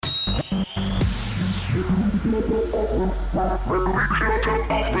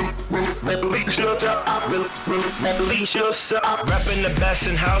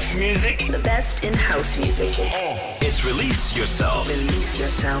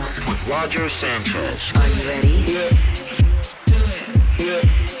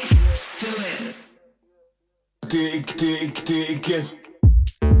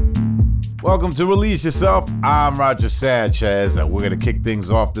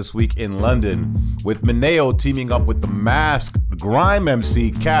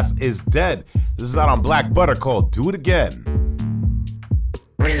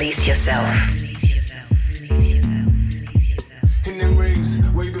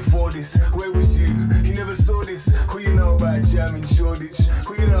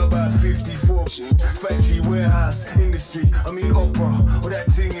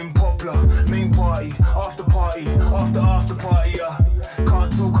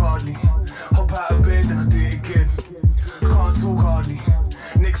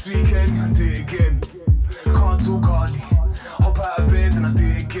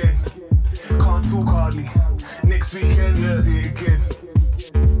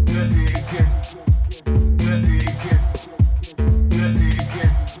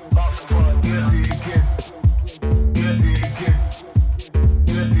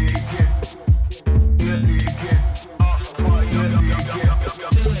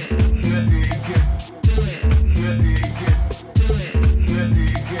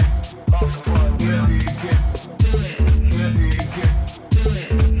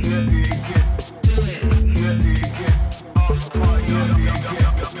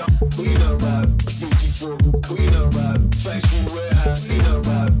We know about 54. We know about factory warehouse. We know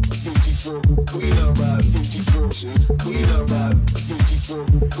about 54. We know about 54. We know about 54.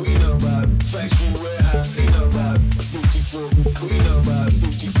 We know about factory warehouse. We know about 54. We know about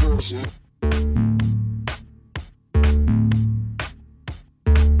 54.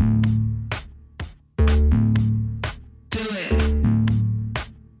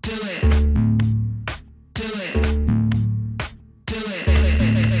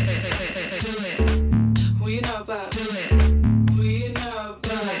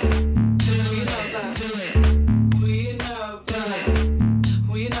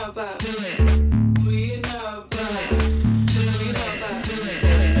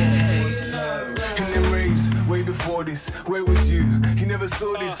 Where was you? You never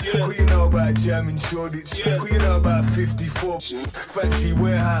saw this. Who you know about jamming Shoreditch? Who you know about 54? Factory,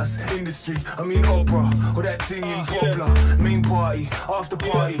 warehouse, industry. I mean opera, or that thing in Poplar. Main party, after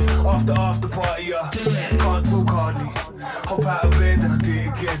party, after party. Can't talk hardly. Hop out of bed and I do it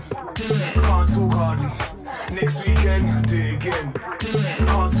again. Can't talk hardly. Next weekend, I do it again.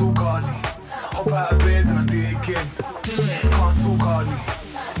 Can't talk hardly. Hop out of bed and I do it again. Can't talk hardly.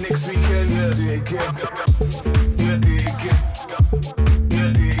 Next weekend, yeah, do it again. Yeah, do it again. Yeah,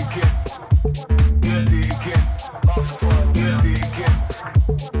 do it again. Yeah, do it again. Yeah, do it again.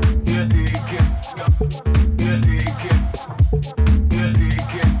 Yeah, do it again. Yeah, do it again. Yeah, do it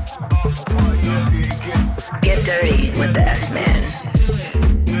again. Yeah, do it again. Get dirty with the S-Man.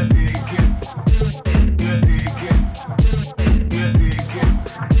 Yeah, do it again. Yeah, do it again. Yeah, do it again.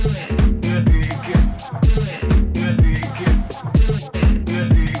 Yeah, do it again. Yeah, do it again. Yeah,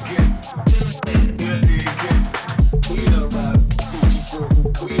 do it again. Yeah, do it again.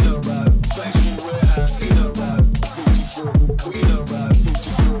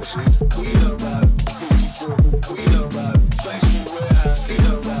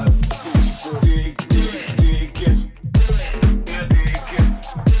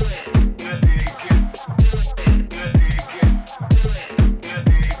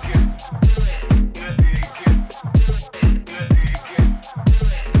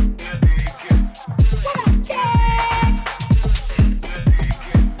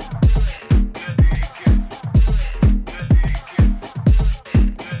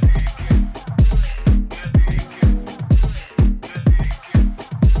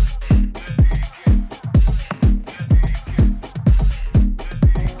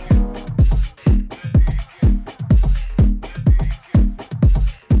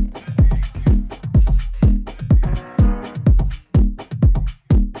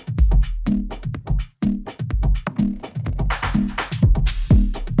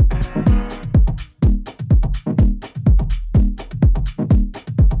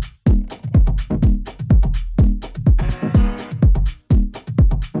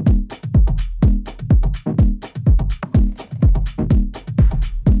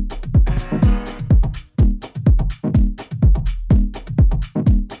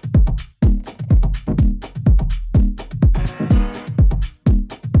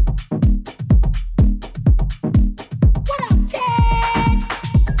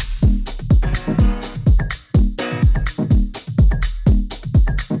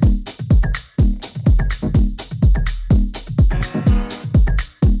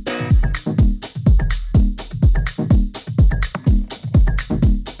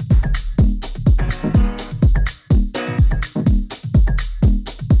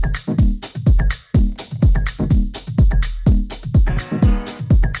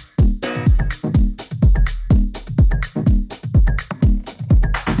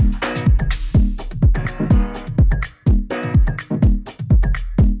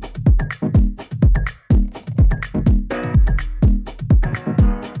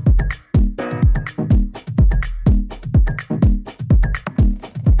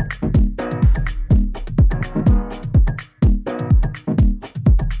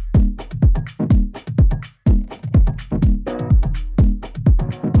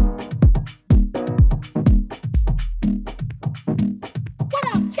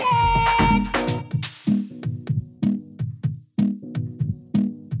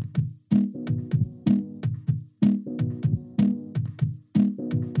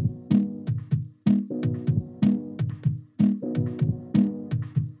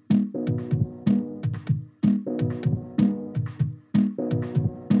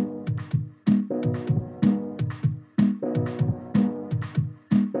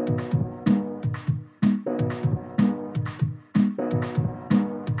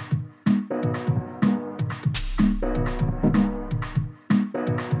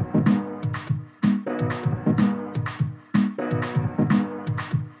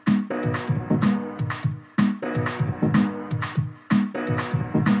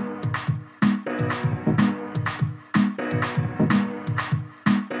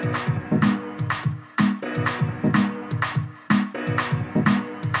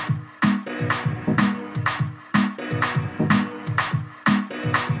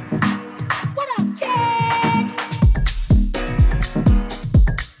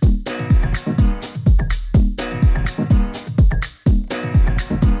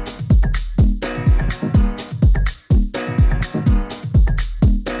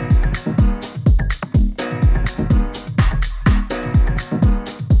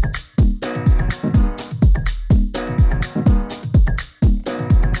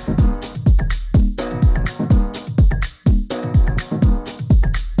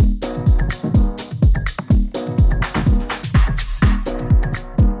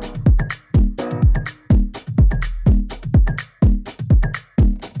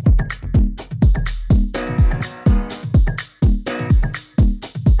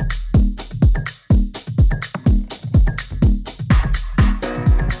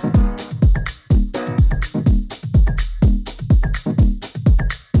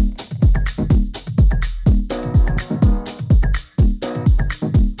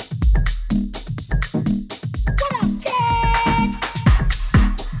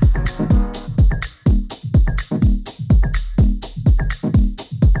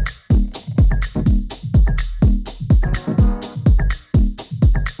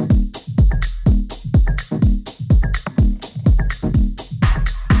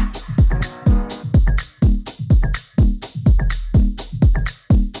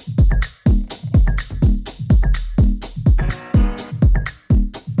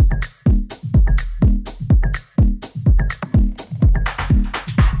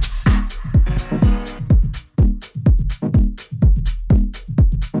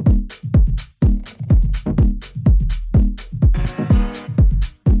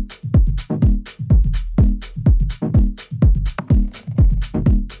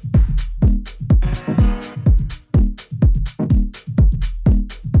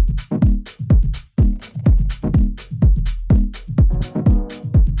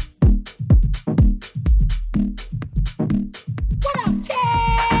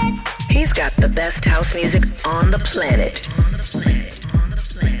 best house music on the planet.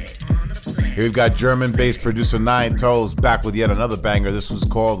 Here we've got German-based producer Nine Toes back with yet another banger. This was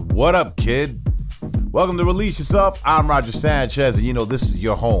called What Up, Kid? Welcome to Release Yourself. I'm Roger Sanchez, and you know this is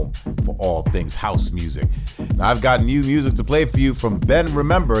your home for all things house music. Now, I've got new music to play for you from Ben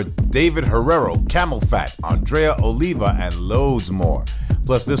Remember, David Herrero, Camel Fat, Andrea Oliva, and loads more.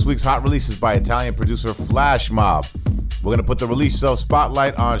 Plus, this week's hot releases by Italian producer Flash Mob. We're going to put the Release Yourself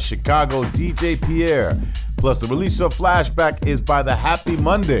spotlight on Chicago DJ Pierre. Plus, the Release Yourself flashback is by the Happy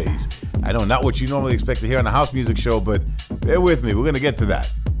Mondays. I know, not what you normally expect to hear on a house music show, but bear with me. We're going to get to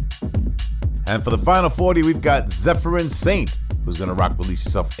that. And for the final 40, we've got Zephyrin Saint, who's going to rock Release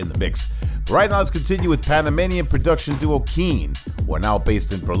Yourself in the mix. But right now, let's continue with Panamanian production duo Keen, who are now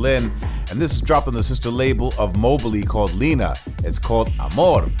based in Berlin. And this is dropped on the sister label of Mobley called Lena. It's called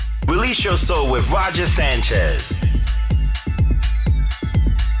Amor. Release your soul with Roger Sanchez.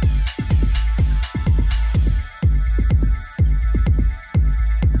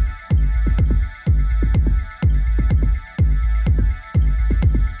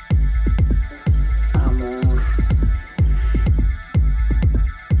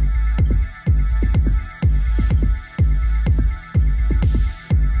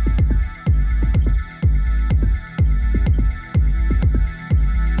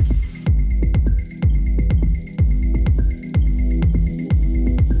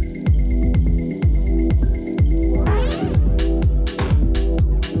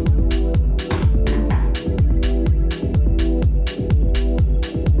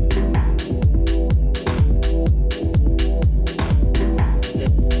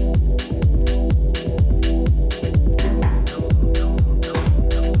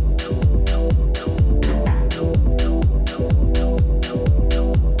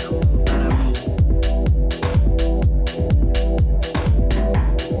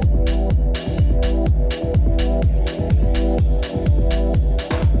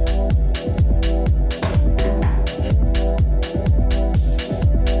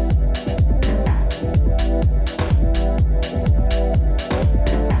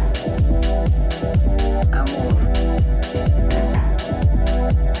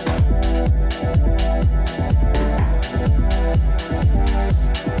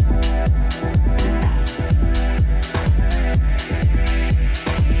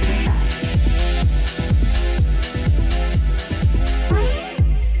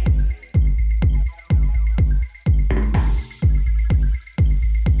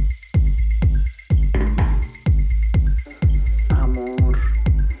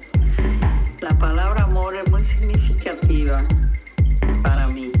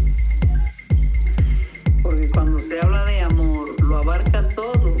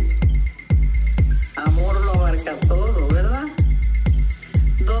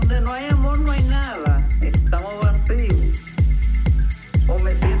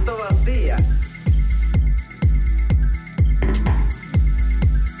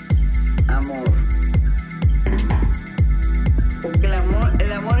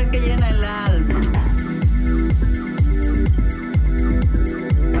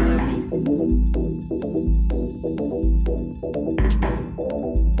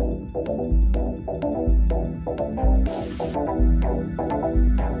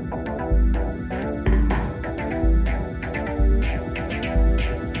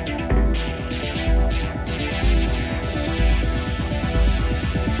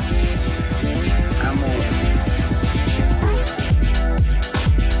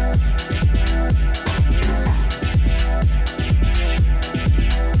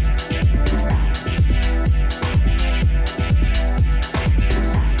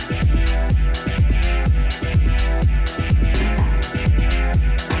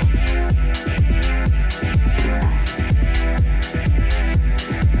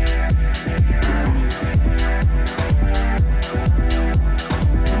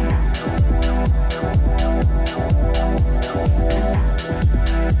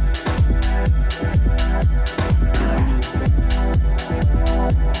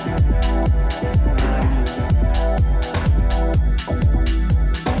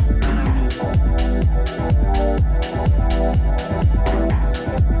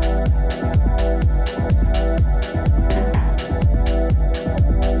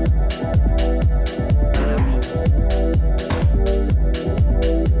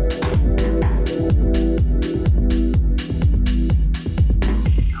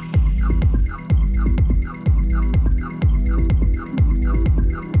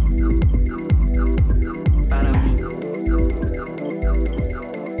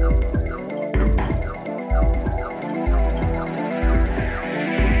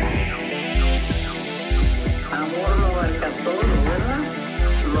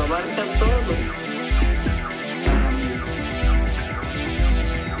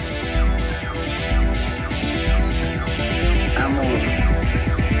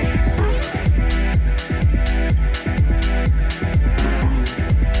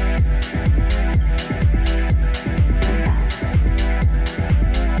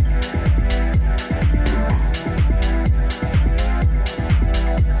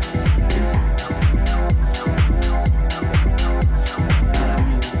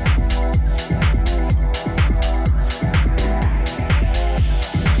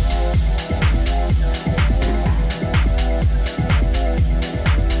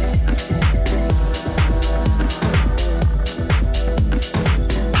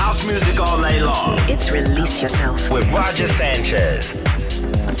 music all night long. It's Release Yourself with Roger Sanchez.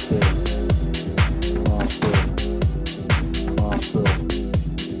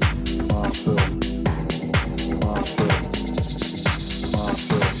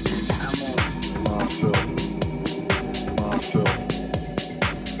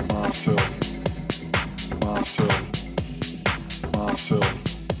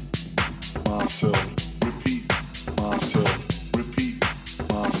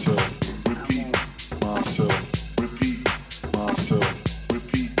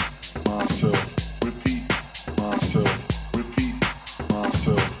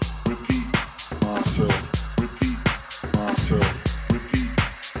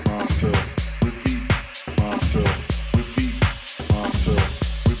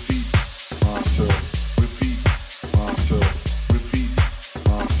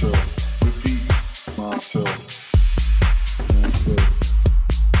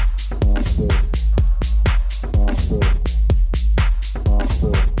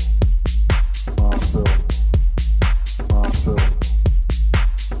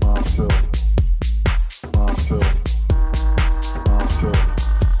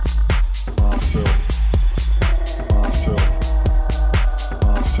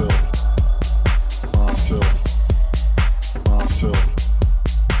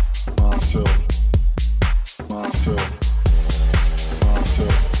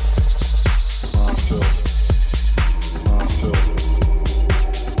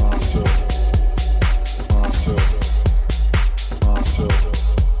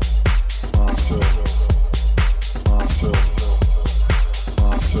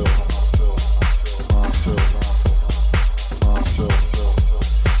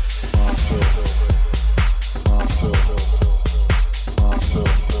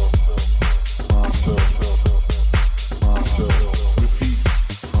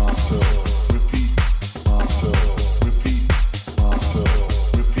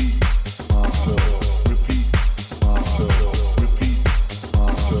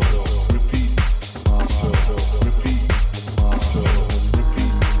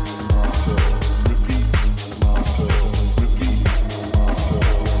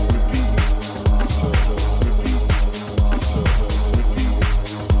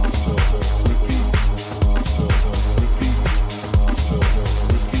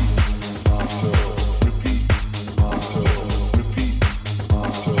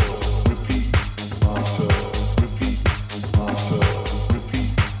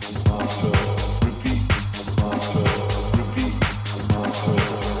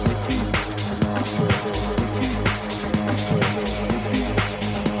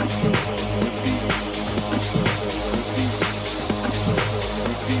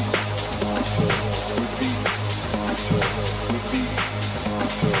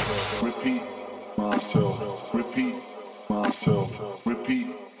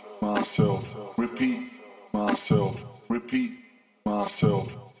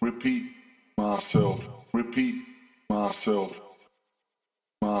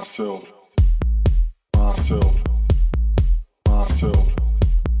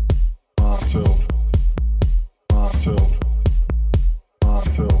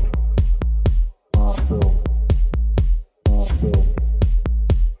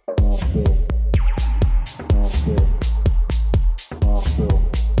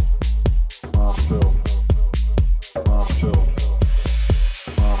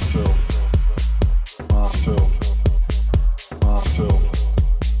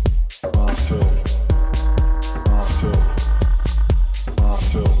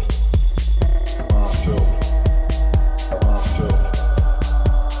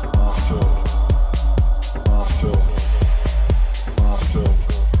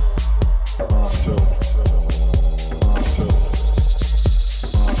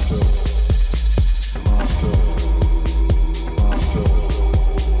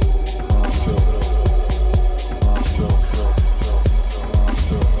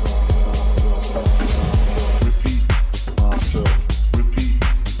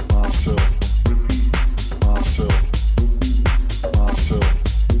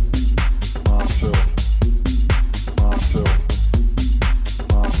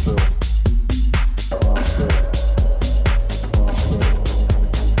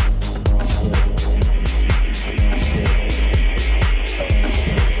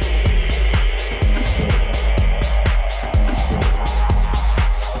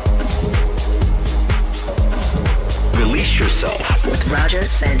 Roger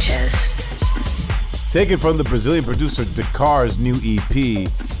Sanchez. Taken from the Brazilian producer Dakar's new EP,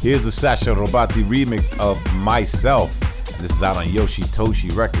 here's the Sasha Robati remix of Myself. This is out on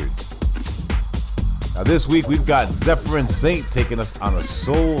Yoshitoshi Records. Now this week we've got Zephyrin Saint taking us on a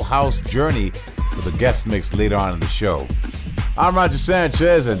soul house journey with a guest mix later on in the show. I'm Roger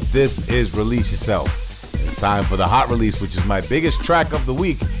Sanchez and this is Release Yourself. And it's time for the hot release, which is my biggest track of the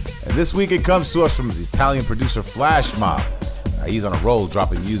week. And this week it comes to us from the Italian producer Flash Mob. Now he's on a roll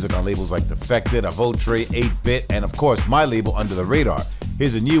dropping music on labels like Defected, Avotre, 8-Bit, and of course my label Under the Radar.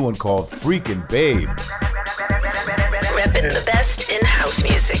 Here's a new one called Freakin' Babe. Reppin' the best in house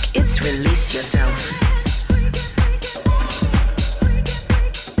music. It's Release Yourself.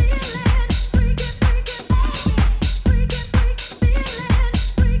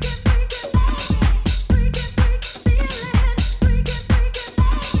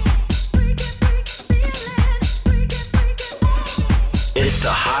 It's the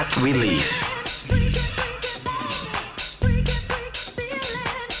hot release.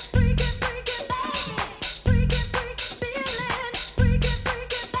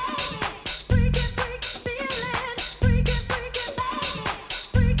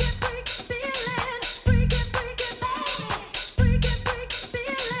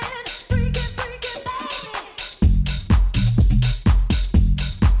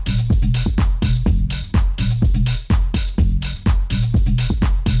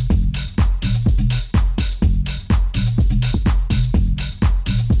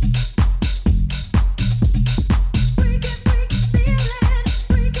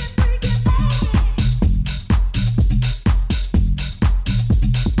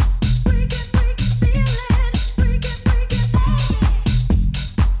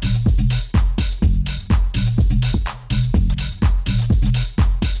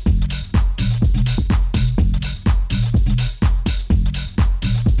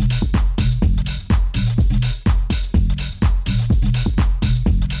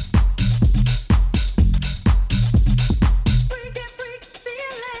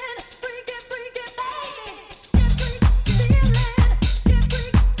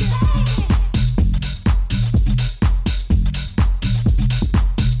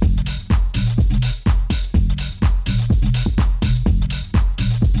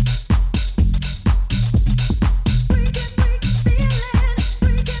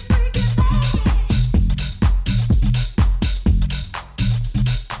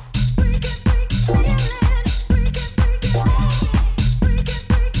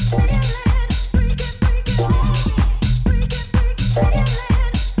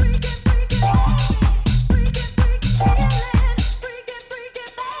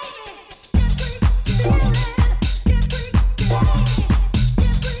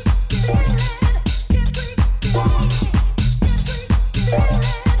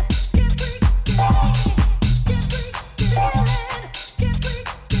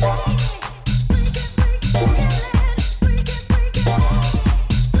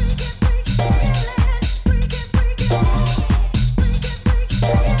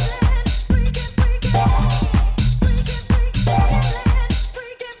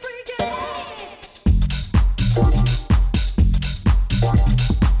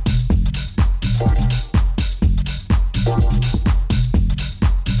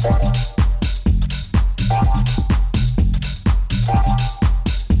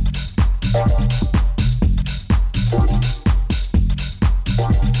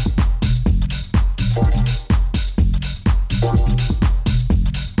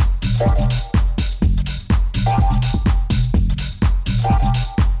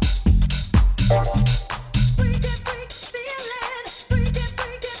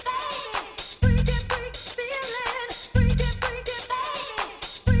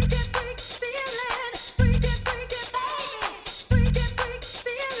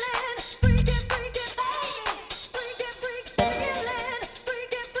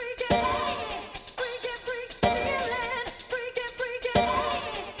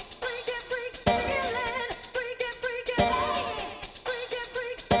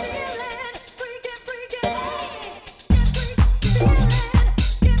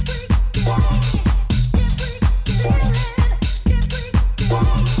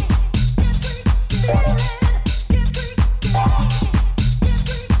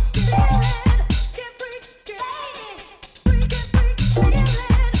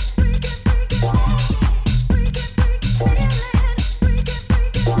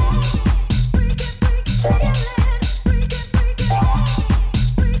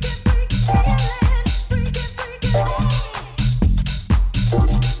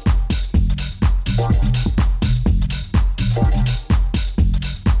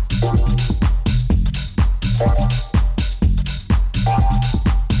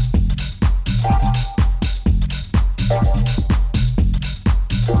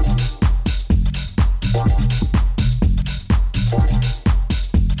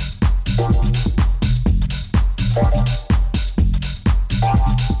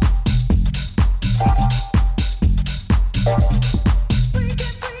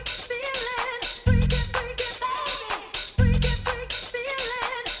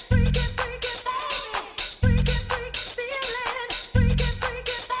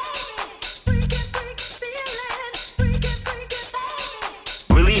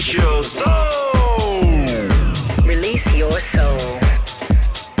 Release your soul. Release your soul.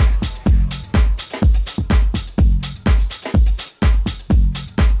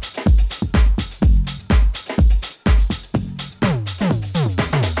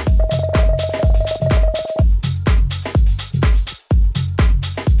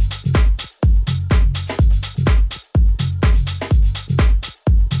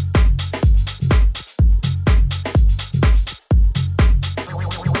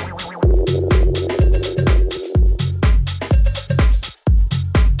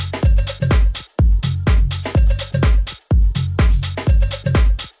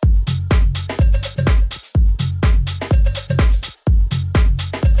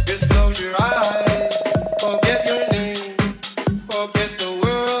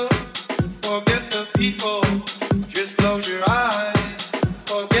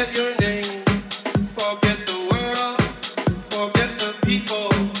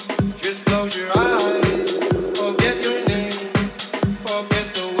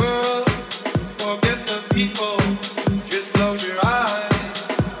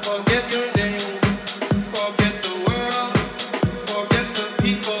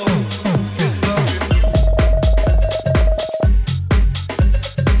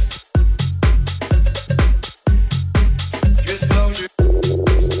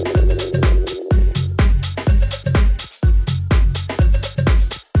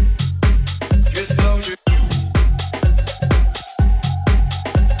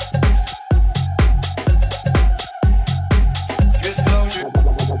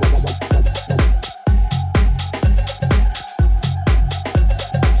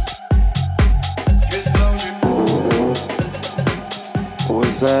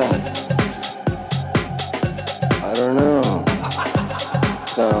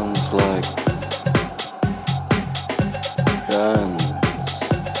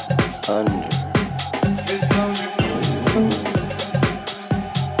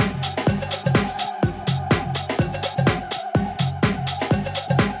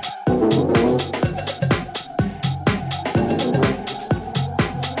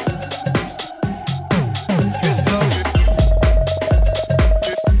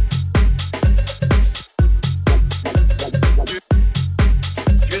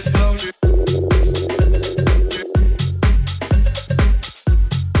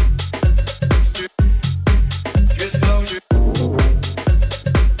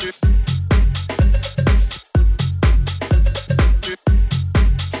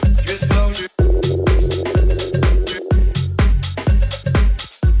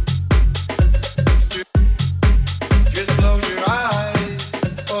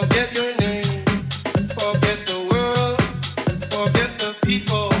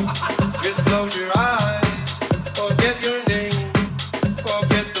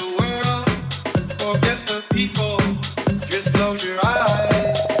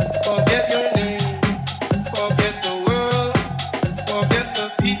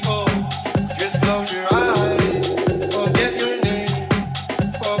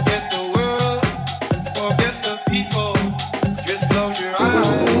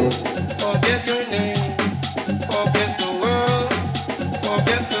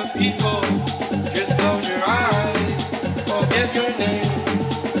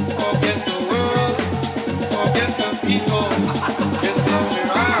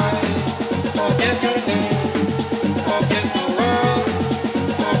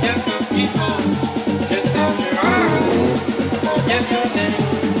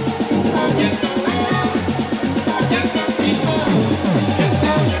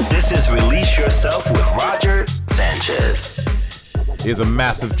 Here's a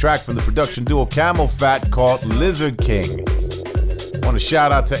massive track from the production duo Camel Fat called Lizard King. I want to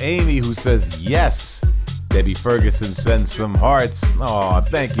shout out to Amy who says yes. Debbie Ferguson sends some hearts. Aw,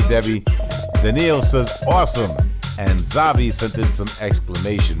 thank you, Debbie. Daniel says awesome. And Zavi sent in some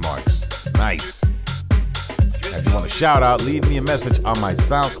exclamation marks. Nice. If you want to shout out, leave me a message on my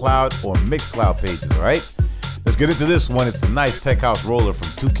SoundCloud or Mixcloud pages, all right? Let's get into this one. It's the nice tech house roller from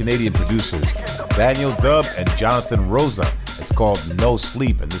two Canadian producers, Daniel Dubb and Jonathan Rosa. It's called No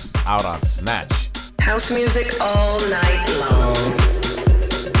Sleep, and this is out on Snatch. House music all night long.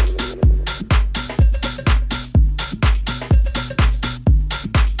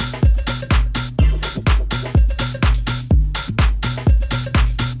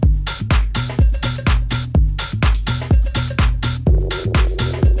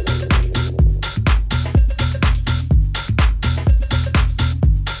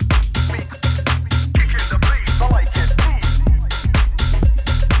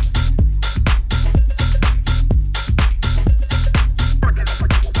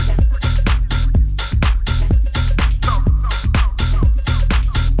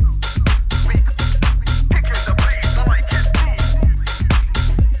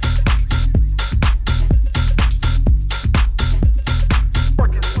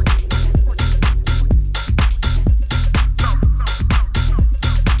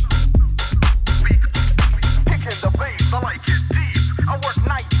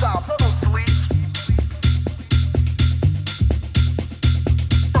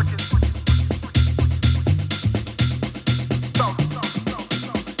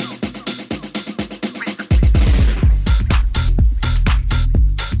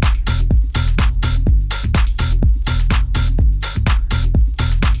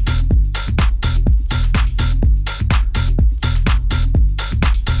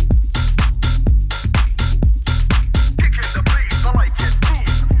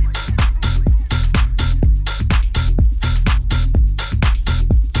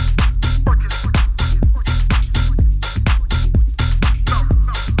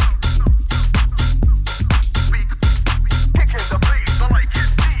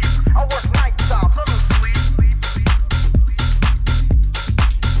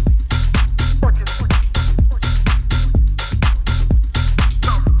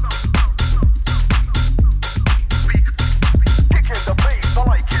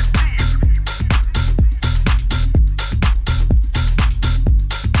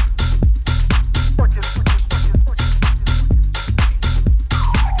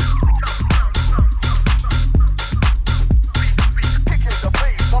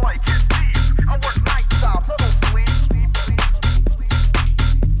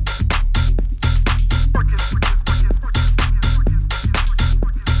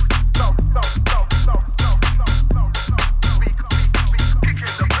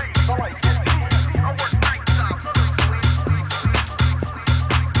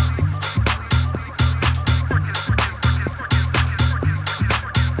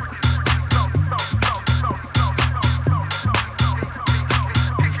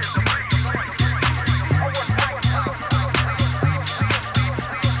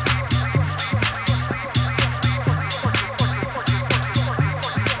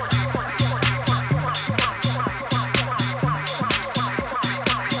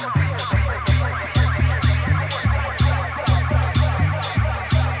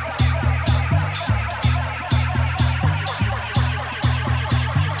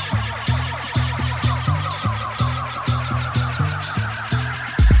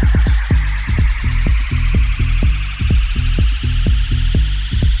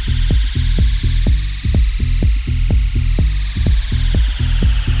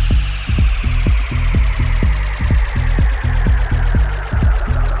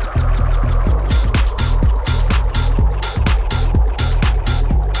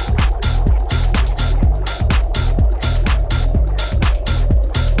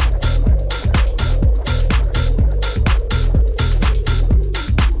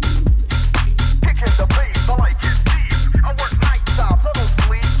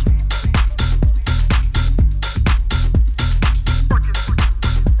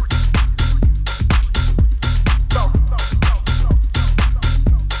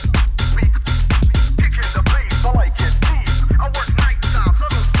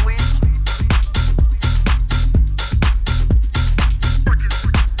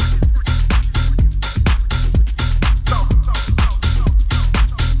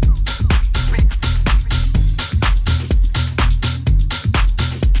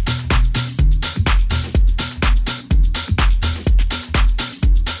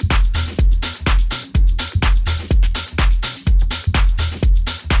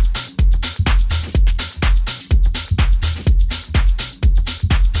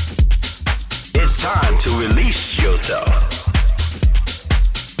 time to release yourself.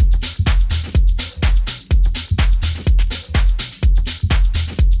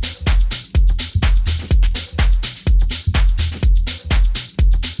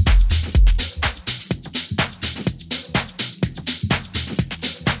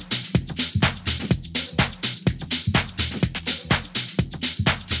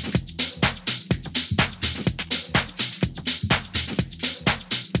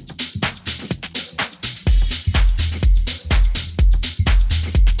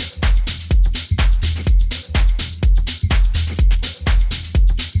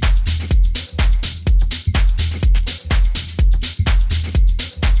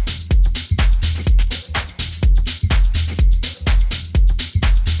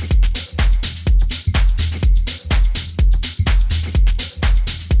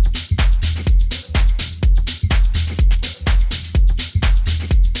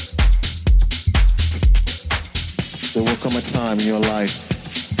 In your life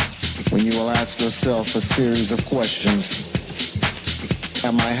when you will ask yourself a series of questions.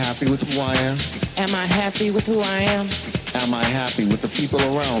 Am I happy with who I am? Am I happy with who I am? Am I happy with the people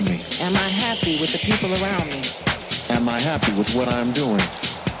around me? Am I happy with the people around me? Am I happy with what I'm doing?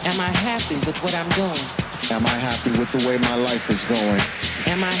 Am I happy with what I'm doing? Am I happy with the way my life is going?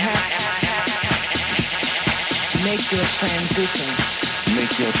 Am I happy? Make your transition.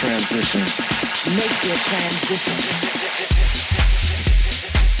 Make your transition. Make your transition.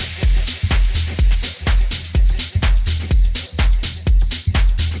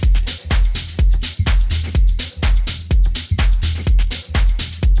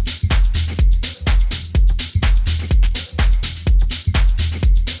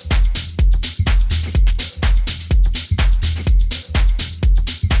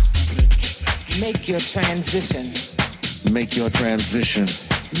 Make your transition. Make your transition.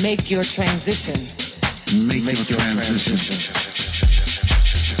 Make your transition. Make your transition.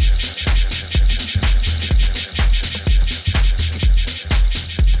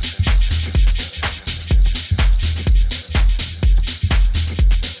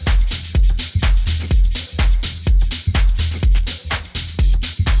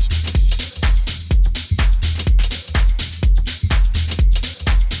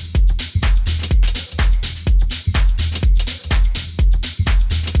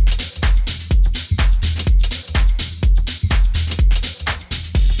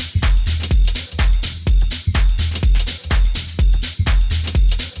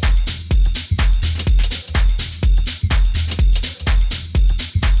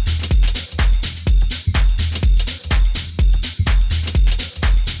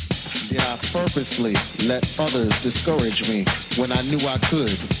 Purposely let others discourage me when I knew I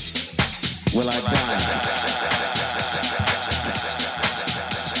could. Will I die?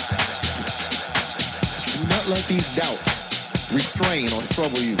 Do not let these doubts restrain or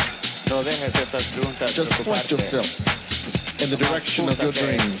trouble you. No dejes esas preguntas Just point yourself in the direction of your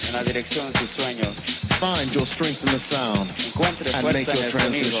dreams. En la dirección de tus sueños. Find your strength in the sound and make your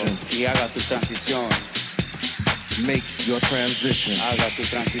transition. Y haga tu transición. Make your transition. Haga tu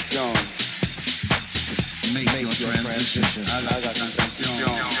transición. Make your transition. Haga transición.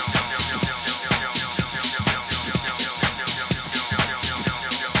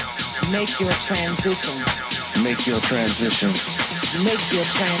 Make your transition. Make your transition. Make your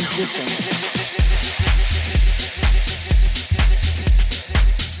transition.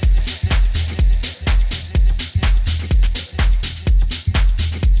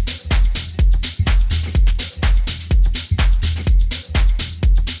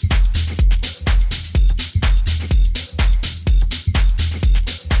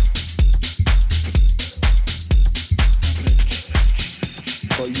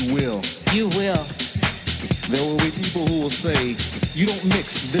 You will. There will be people who will say, you don't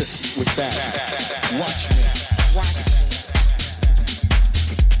mix this with that. Watch me. Watch me.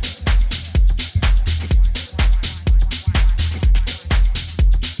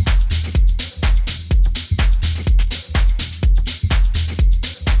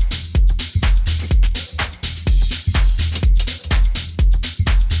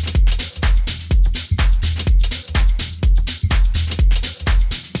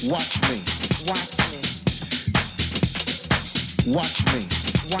 Watch me. Watch me. Watch me.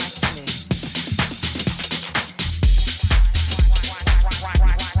 Watch me.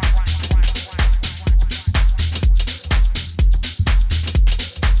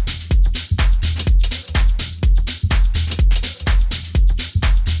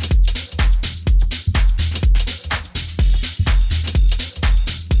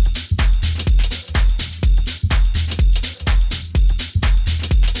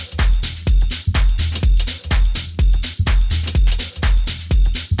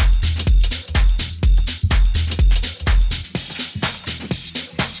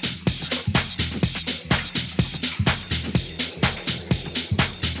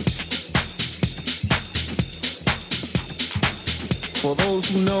 For those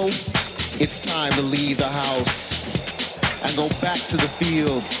who know, it's time to leave the house and go back to the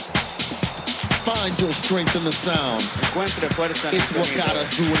field. Find your strength in the sound. Encuentre fuerza en el It's what sonido. got us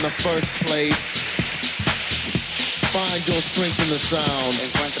through in the first place. Find your strength in the sound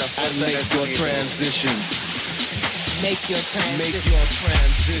Encuentra and fuerza en make el your sonido. transition. Make your transition. Make your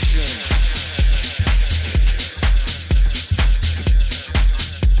transition.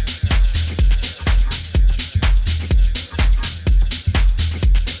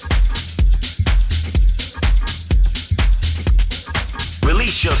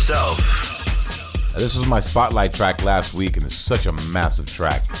 Release yourself. This was my spotlight track last week, and it's such a massive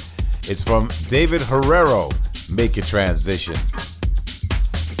track. It's from David Herrero, Make Your Transition.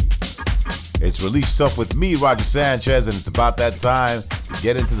 It's Release Yourself with me, Roger Sanchez, and it's about that time to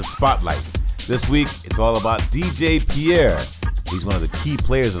get into the spotlight. This week, it's all about DJ Pierre. He's one of the key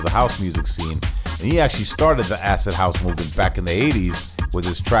players of the house music scene, and he actually started the acid house movement back in the 80s with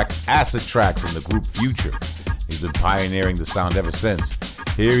his track Acid Tracks in the group Future. He's been pioneering the sound ever since.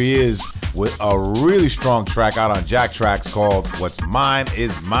 Here he is with a really strong track out on Jack Tracks called What's Mine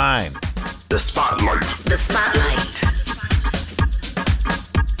Is Mine. The spotlight. The spotlight.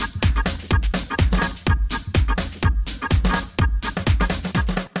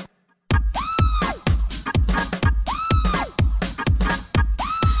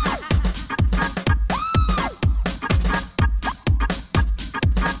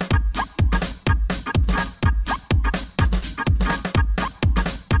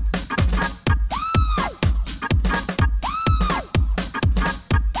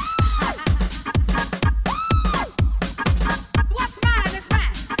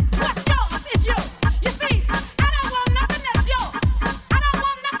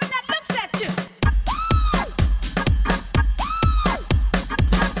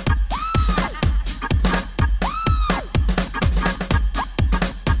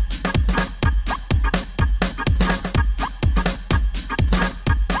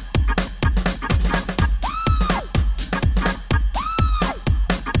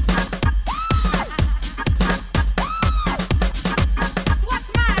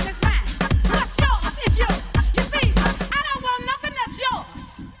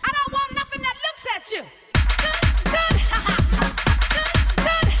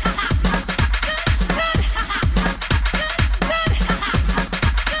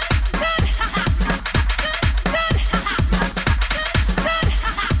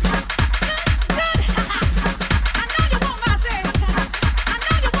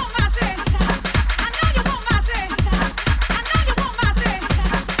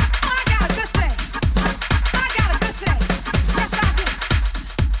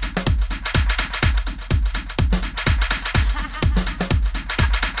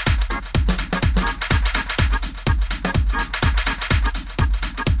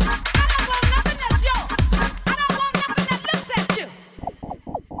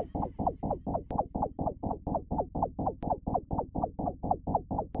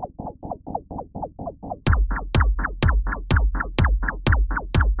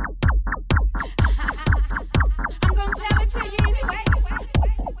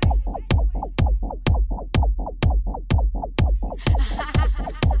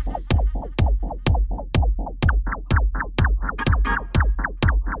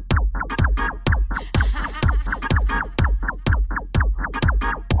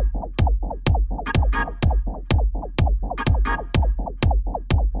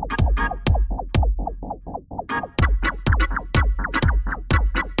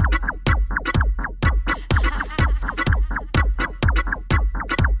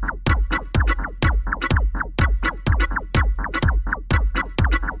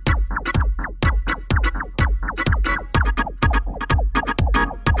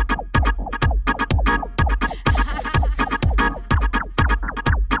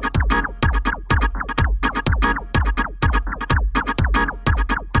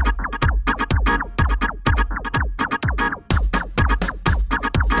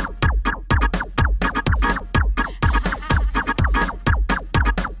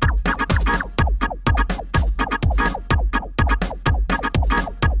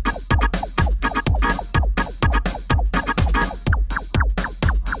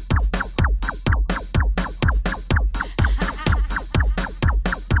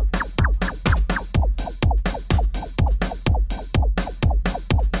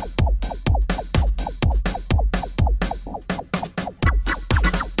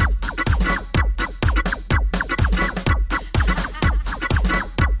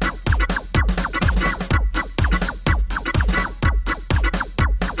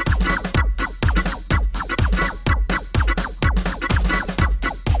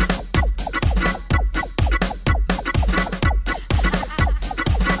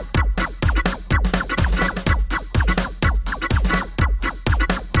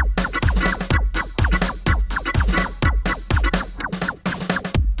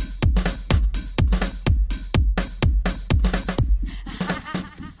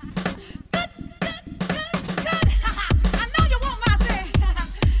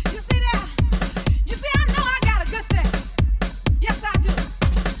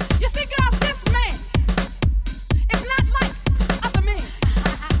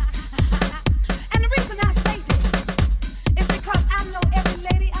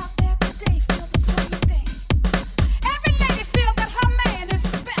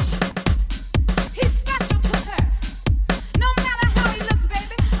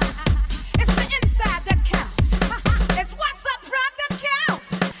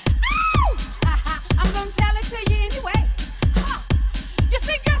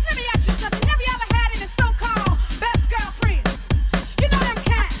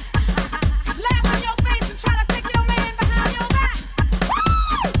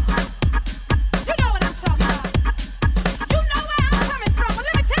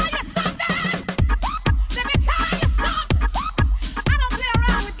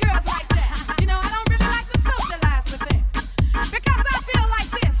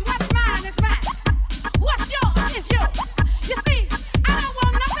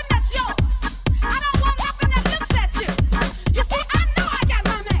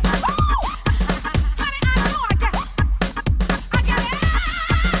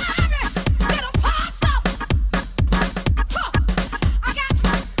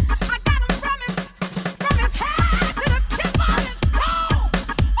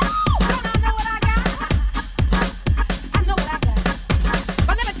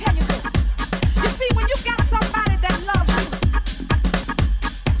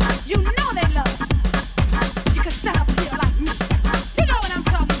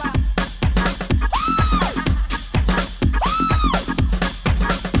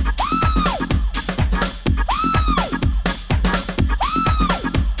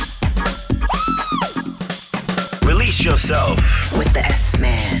 yourself. With the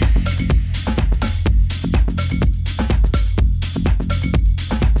S-Man.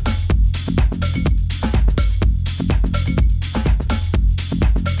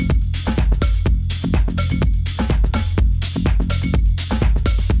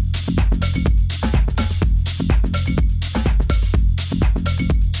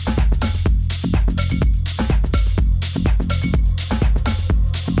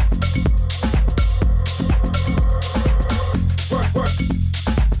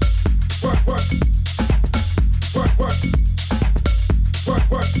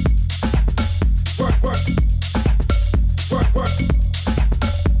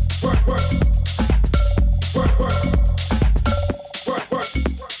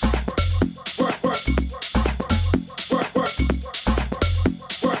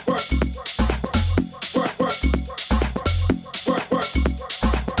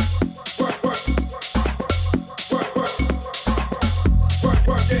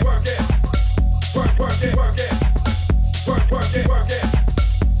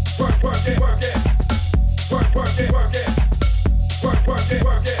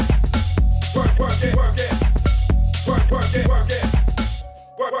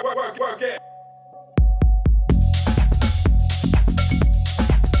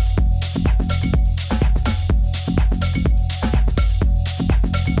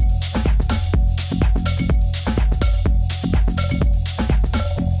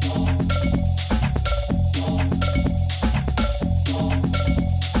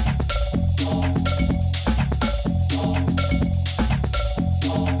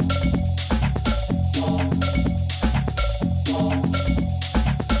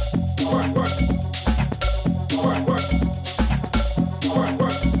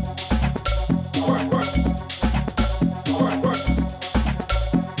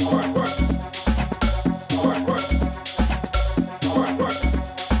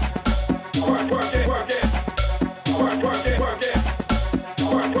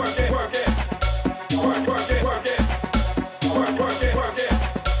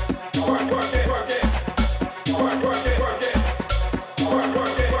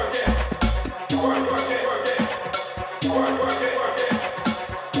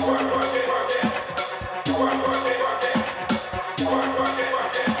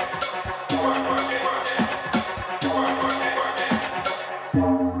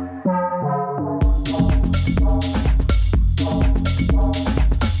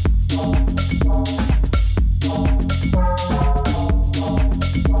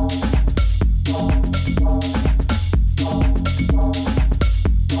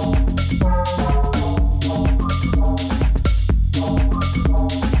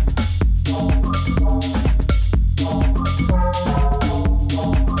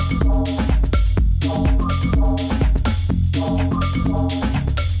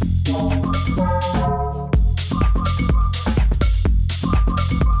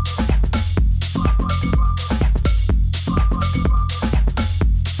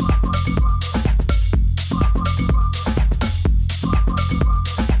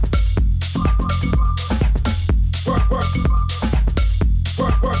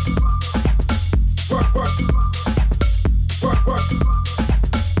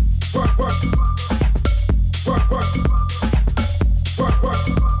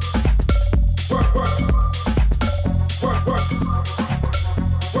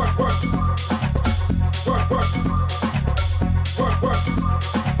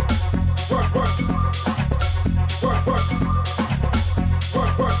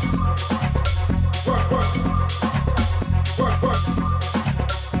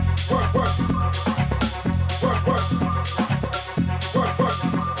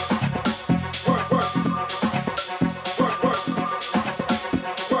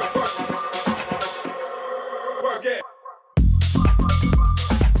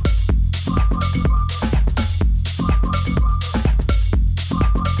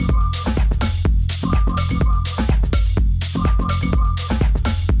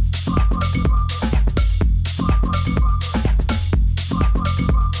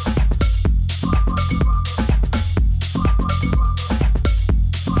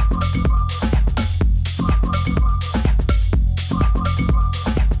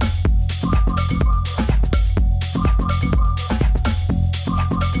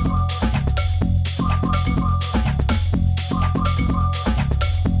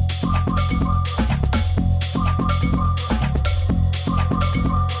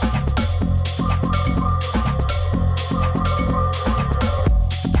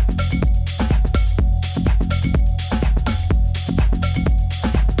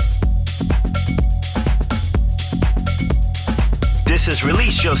 This is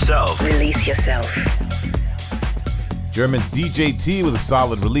Release Yourself. Release yourself. German's DJ T with a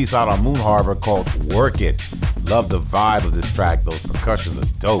solid release out on Moon Harbor called Work It. Love the vibe of this track. Those percussions are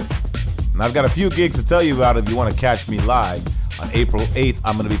dope. And I've got a few gigs to tell you about if you want to catch me live. On April 8th,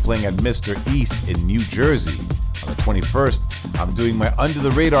 I'm going to be playing at Mr. East in New Jersey. On the 21st, I'm doing my Under the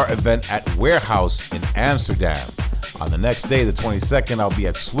Radar event at Warehouse in Amsterdam. On the next day, the 22nd, I'll be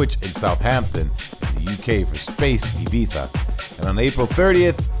at Switch in Southampton in the UK for Space Ibiza. And on April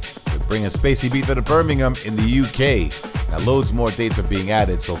 30th, we're bringing Space Ibiza to Birmingham in the UK. Now, loads more dates are being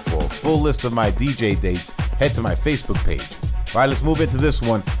added, so for a full list of my DJ dates, head to my Facebook page. All right, let's move into this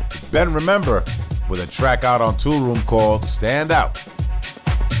one. It's Ben Remember with a track out on Tool Room called Stand Out.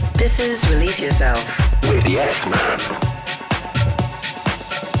 This is Release Yourself. With Yes Man.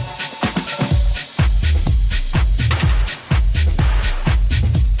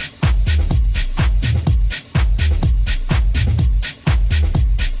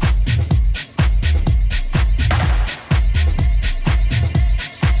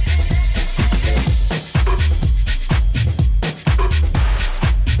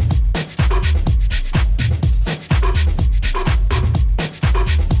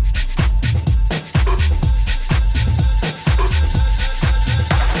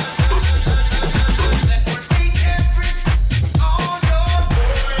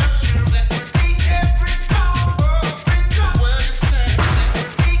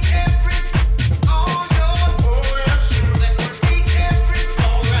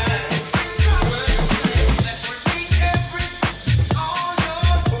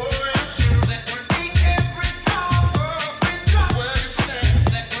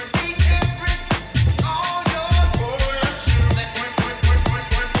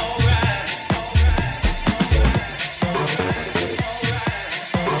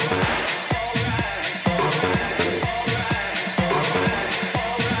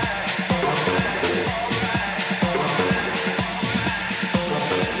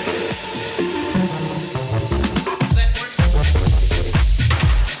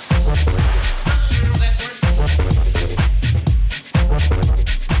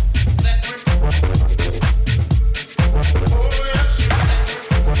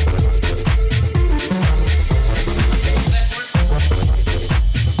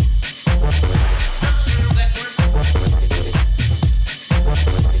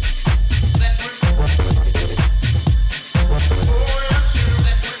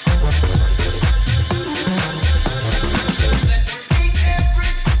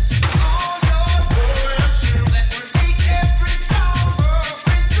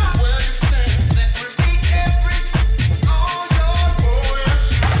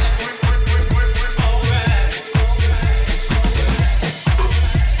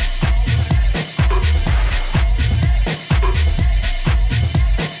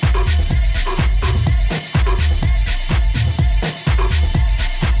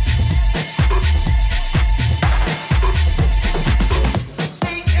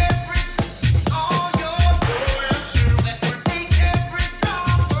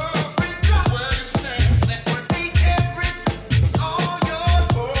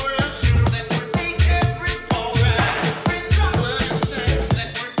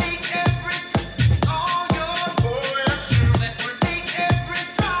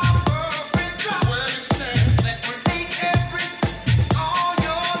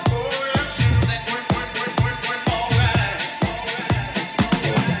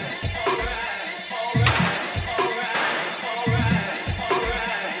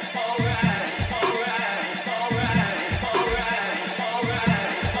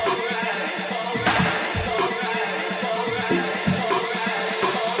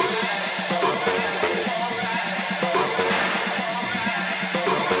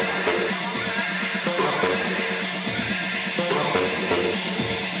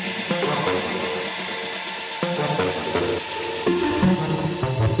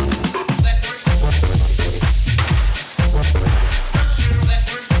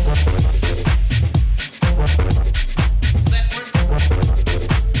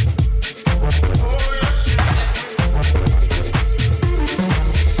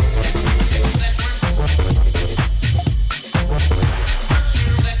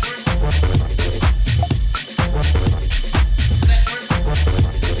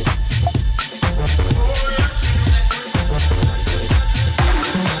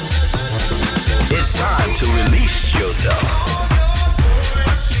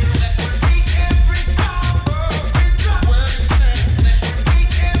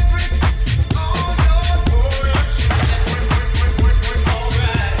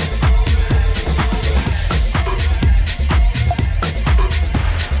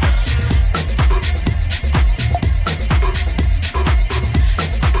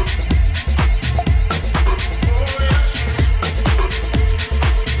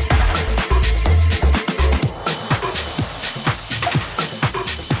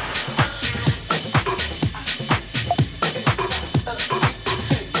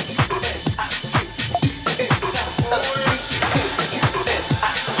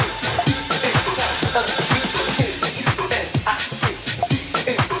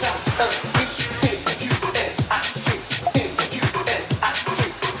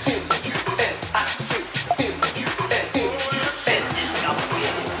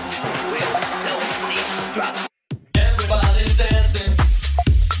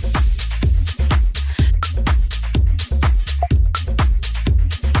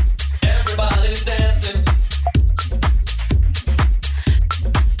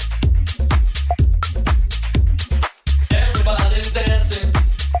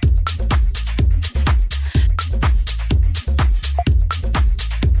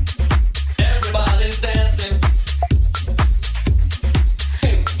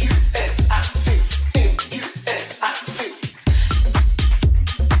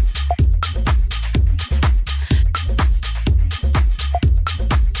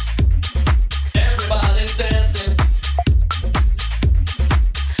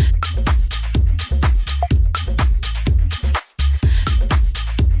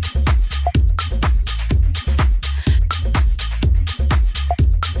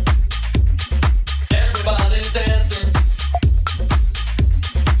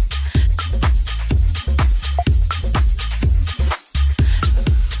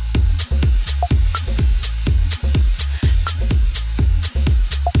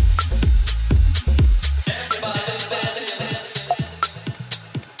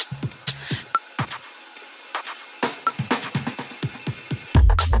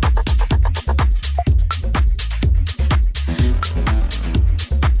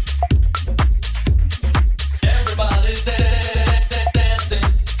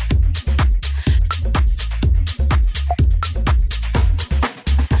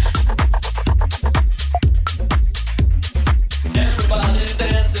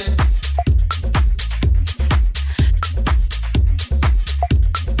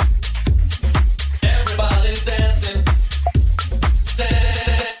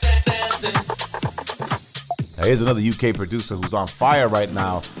 Here's another UK producer who's on fire right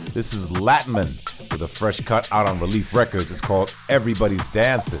now. This is Latman with a fresh cut out on Relief Records. It's called Everybody's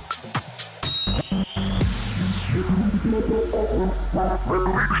Dancing.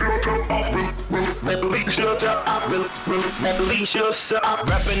 Release yourself.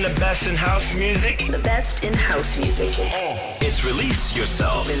 Repping the best in house music. The best in house music. It's Release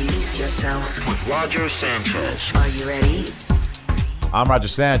Yourself. Release yourself. With Roger Sanchez. Are you ready? I'm Roger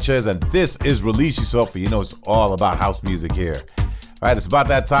Sanchez, and this is Release Yourself, and you know it's all about house music here. All right, it's about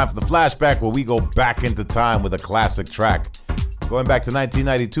that time for the flashback where we go back into time with a classic track. Going back to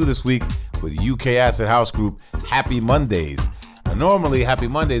 1992 this week with UK acid house group Happy Mondays. Now, normally, Happy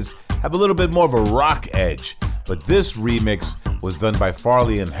Mondays have a little bit more of a rock edge, but this remix was done by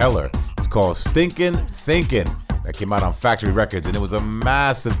Farley and Heller. It's called Stinkin' Thinkin'. That came out on Factory Records, and it was a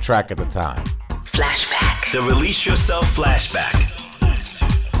massive track at the time. Flashback. The Release Yourself flashback.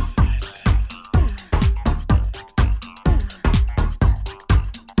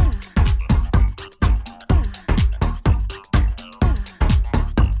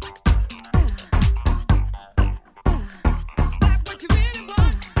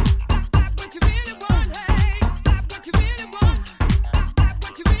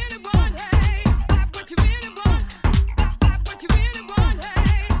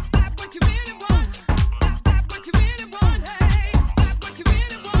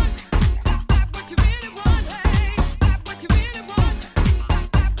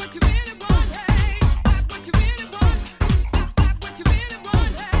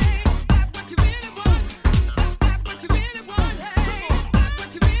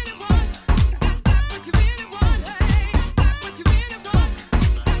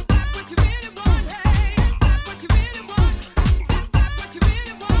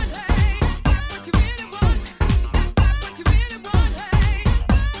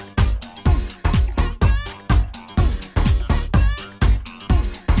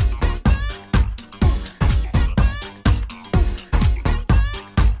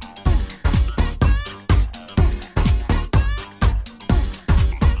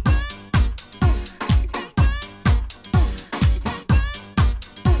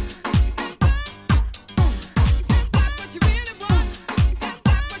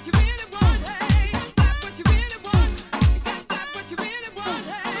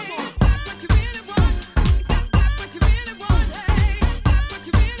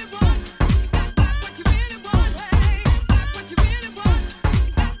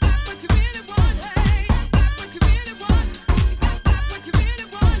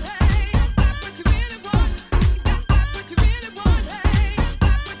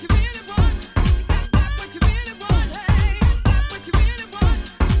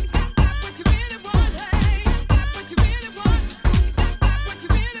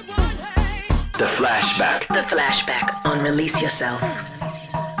 The flashback on Release Yourself.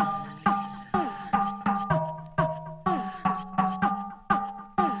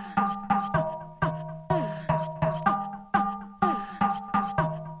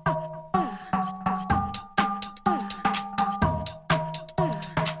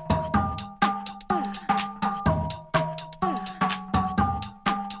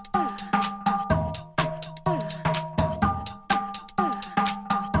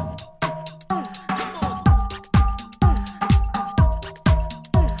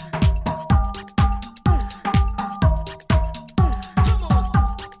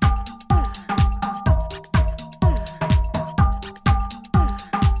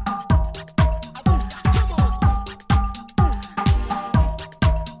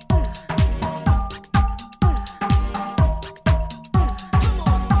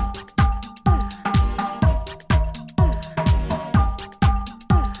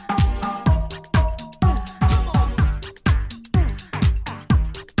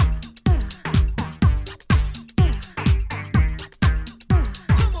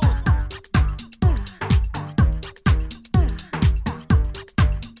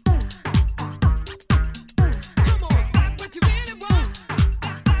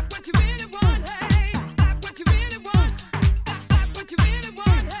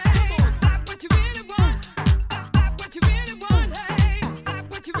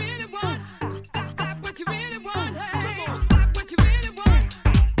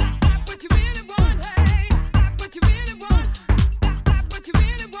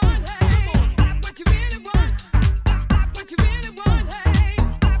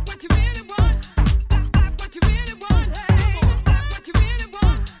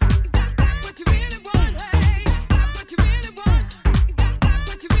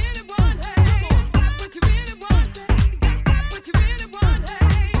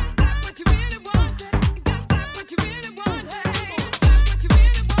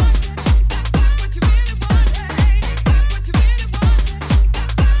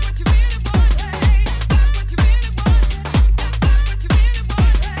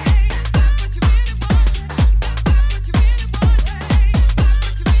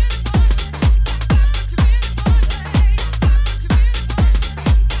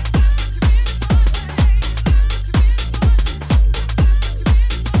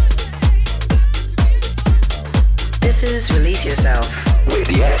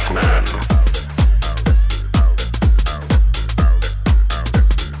 with Yes Man.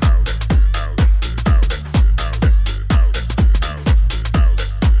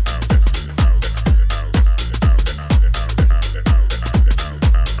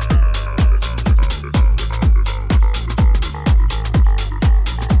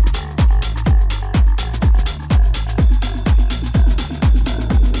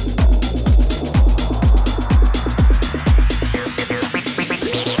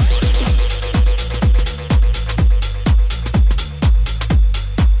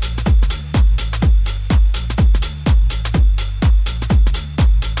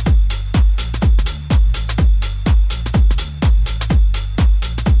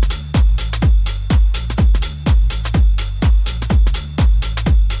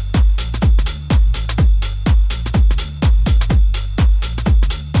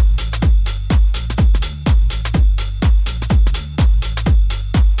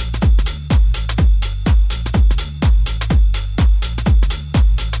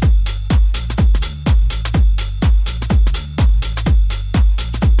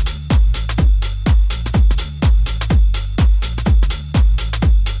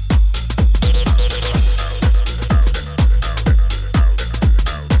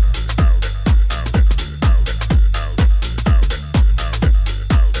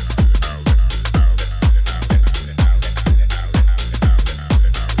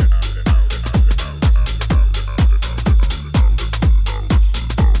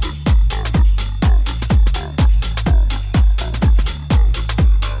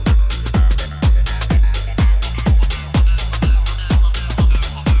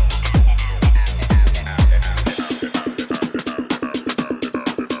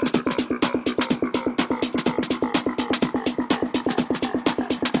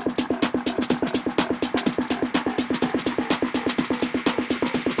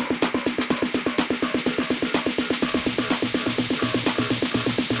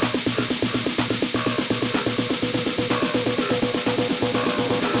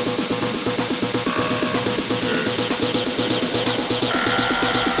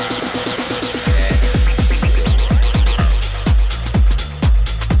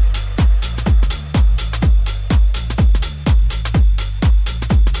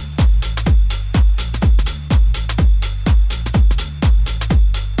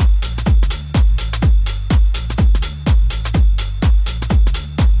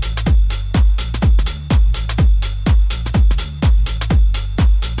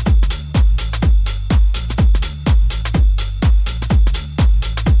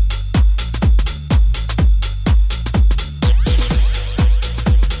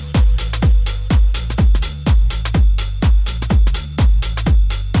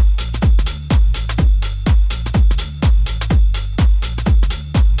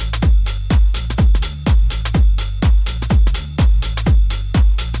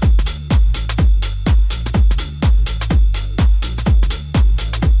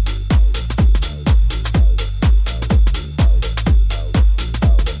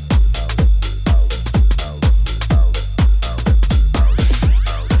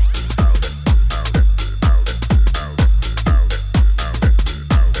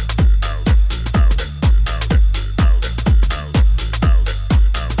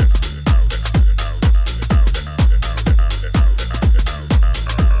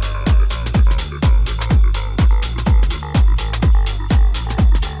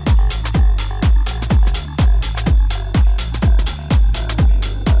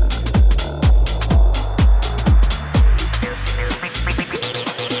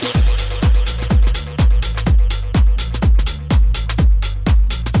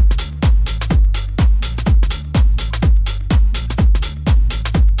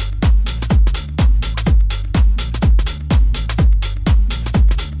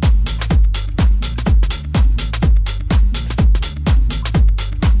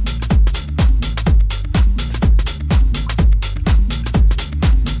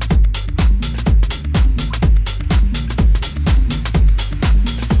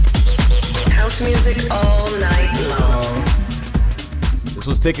 This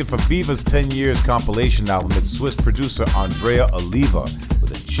was taken from Viva's 10 Years compilation album. It's Swiss producer Andrea Oliva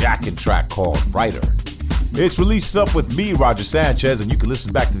with a jackin' track called Writer. It's released up with me, Roger Sanchez, and you can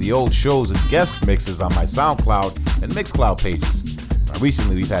listen back to the old shows and guest mixes on my SoundCloud and Mixcloud pages.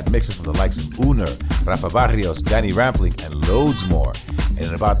 Recently, we've had mixes from the likes of Uner, Rafa Barrios, Danny Rampling, and loads more. And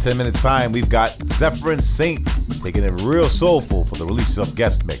in about 10 minutes' time, we've got Zephyrin Saint taking it real soulful for the release of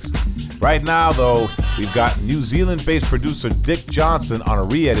guest mix. Right now, though, we've got New Zealand-based producer Dick Johnson on a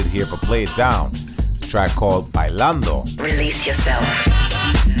re-edit here for Play It Down. It's a track called Bailando. Release yourself.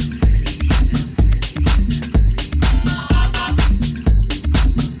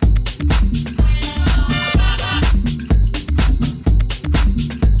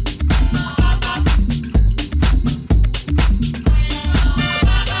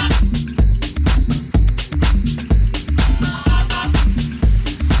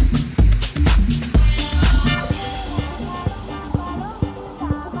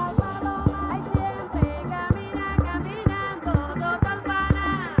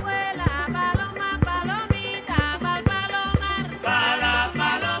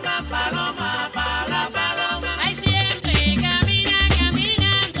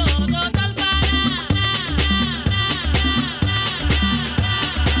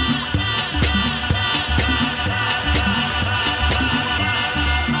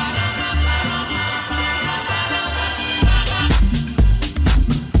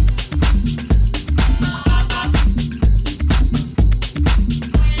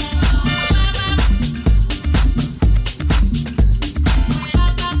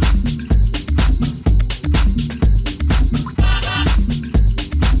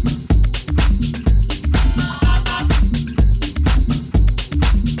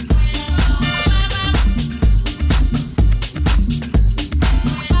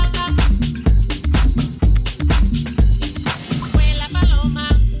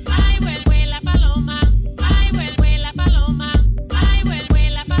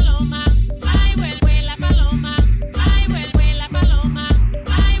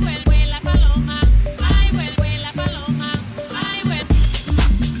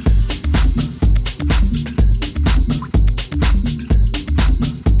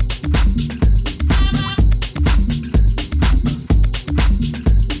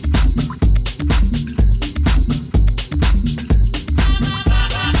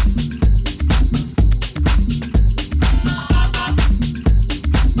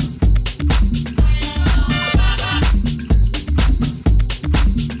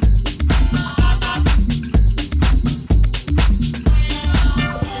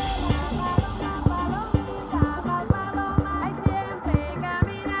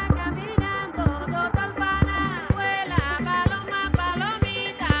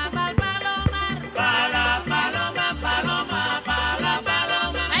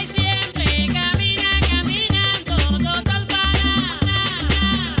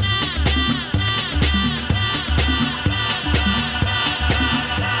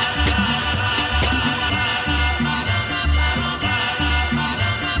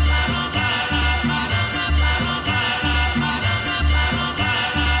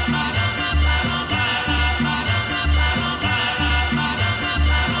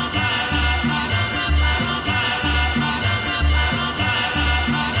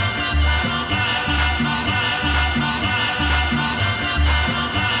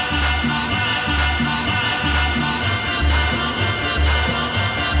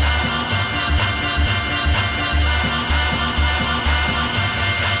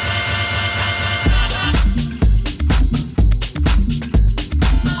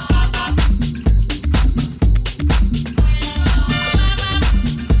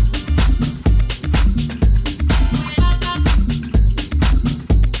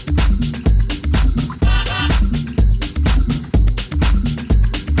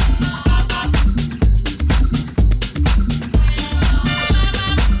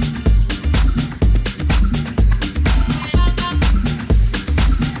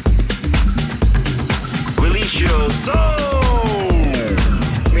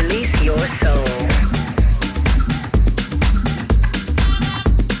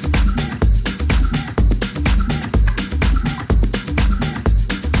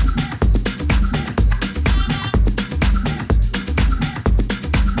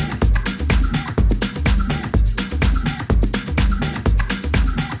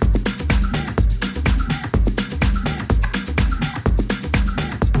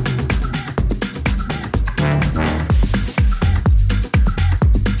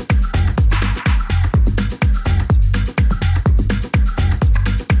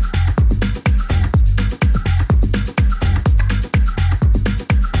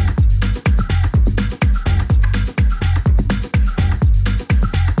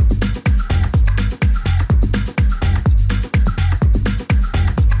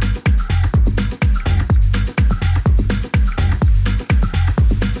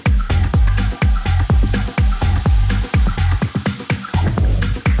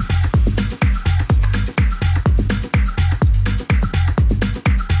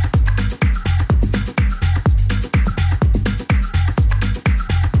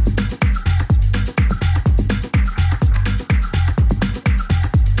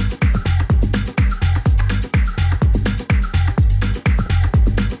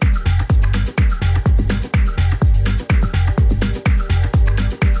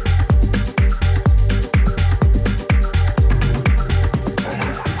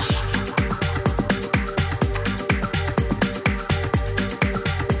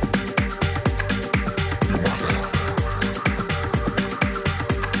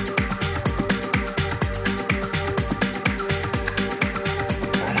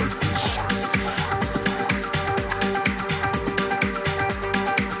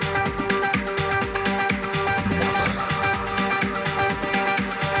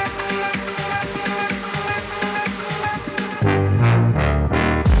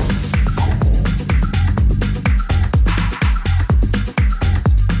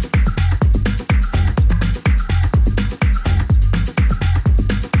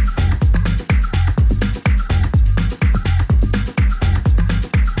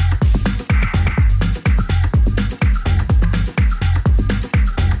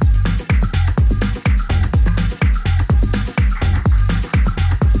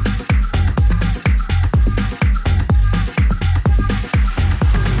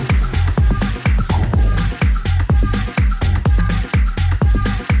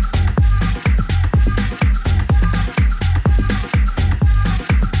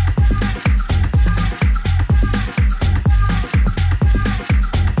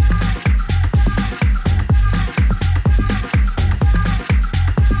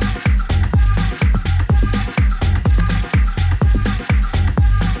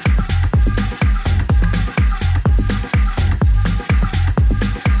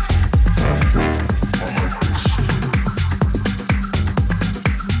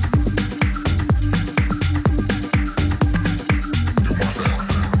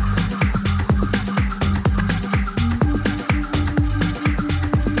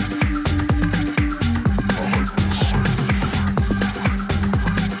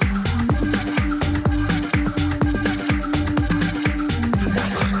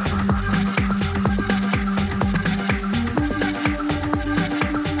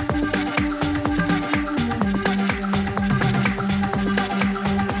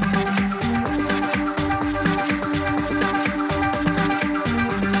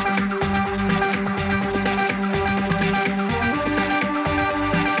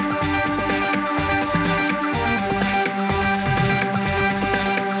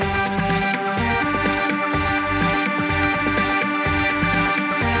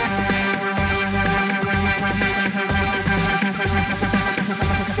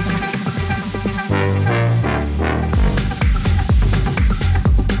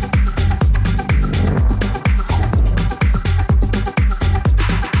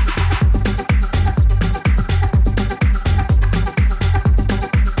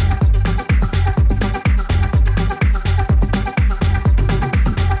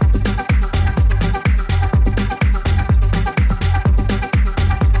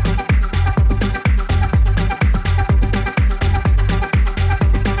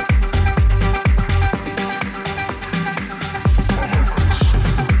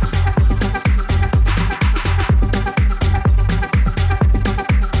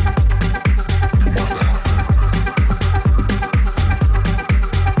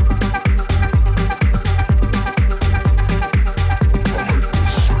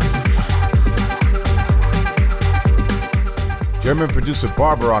 German producer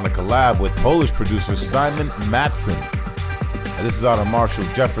Barber on a collab with Polish producer Simon Matson. Now, this is out on Marshall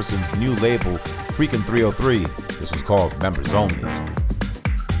Jefferson's new label, Freakin' 303. This was called Members Only.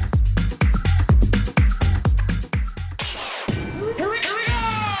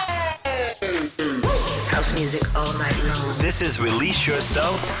 House music all night long. This is Release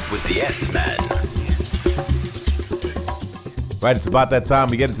Yourself with the S-Man. Right, it's about that time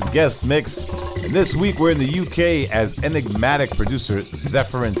we get into the guest mix. And this week we're in the UK as enigmatic producer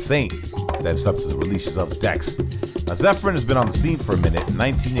Zephyrin Saint steps up to the Release Yourself decks. Now, Zephyrin has been on the scene for a minute. In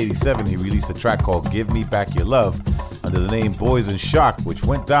 1987, he released a track called Give Me Back Your Love under the name Boys in Shock, which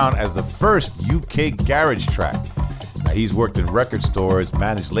went down as the first UK garage track. Now, he's worked in record stores,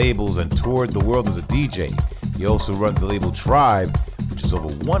 managed labels, and toured the world as a DJ. He also runs the label Tribe, which is over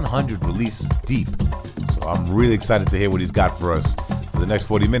 100 releases deep. So I'm really excited to hear what he's got for us. For the next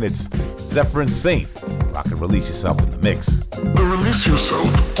 40 minutes, Zephyrin Saint, rock and Release Yourself in the mix. The Release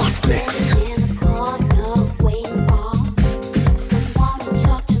Yourself guest mix.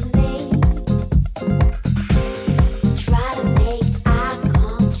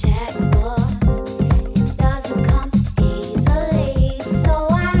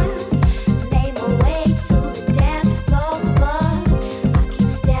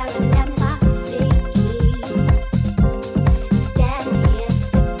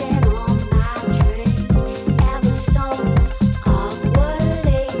 Ever so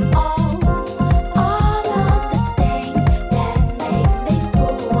awkwardly, oh.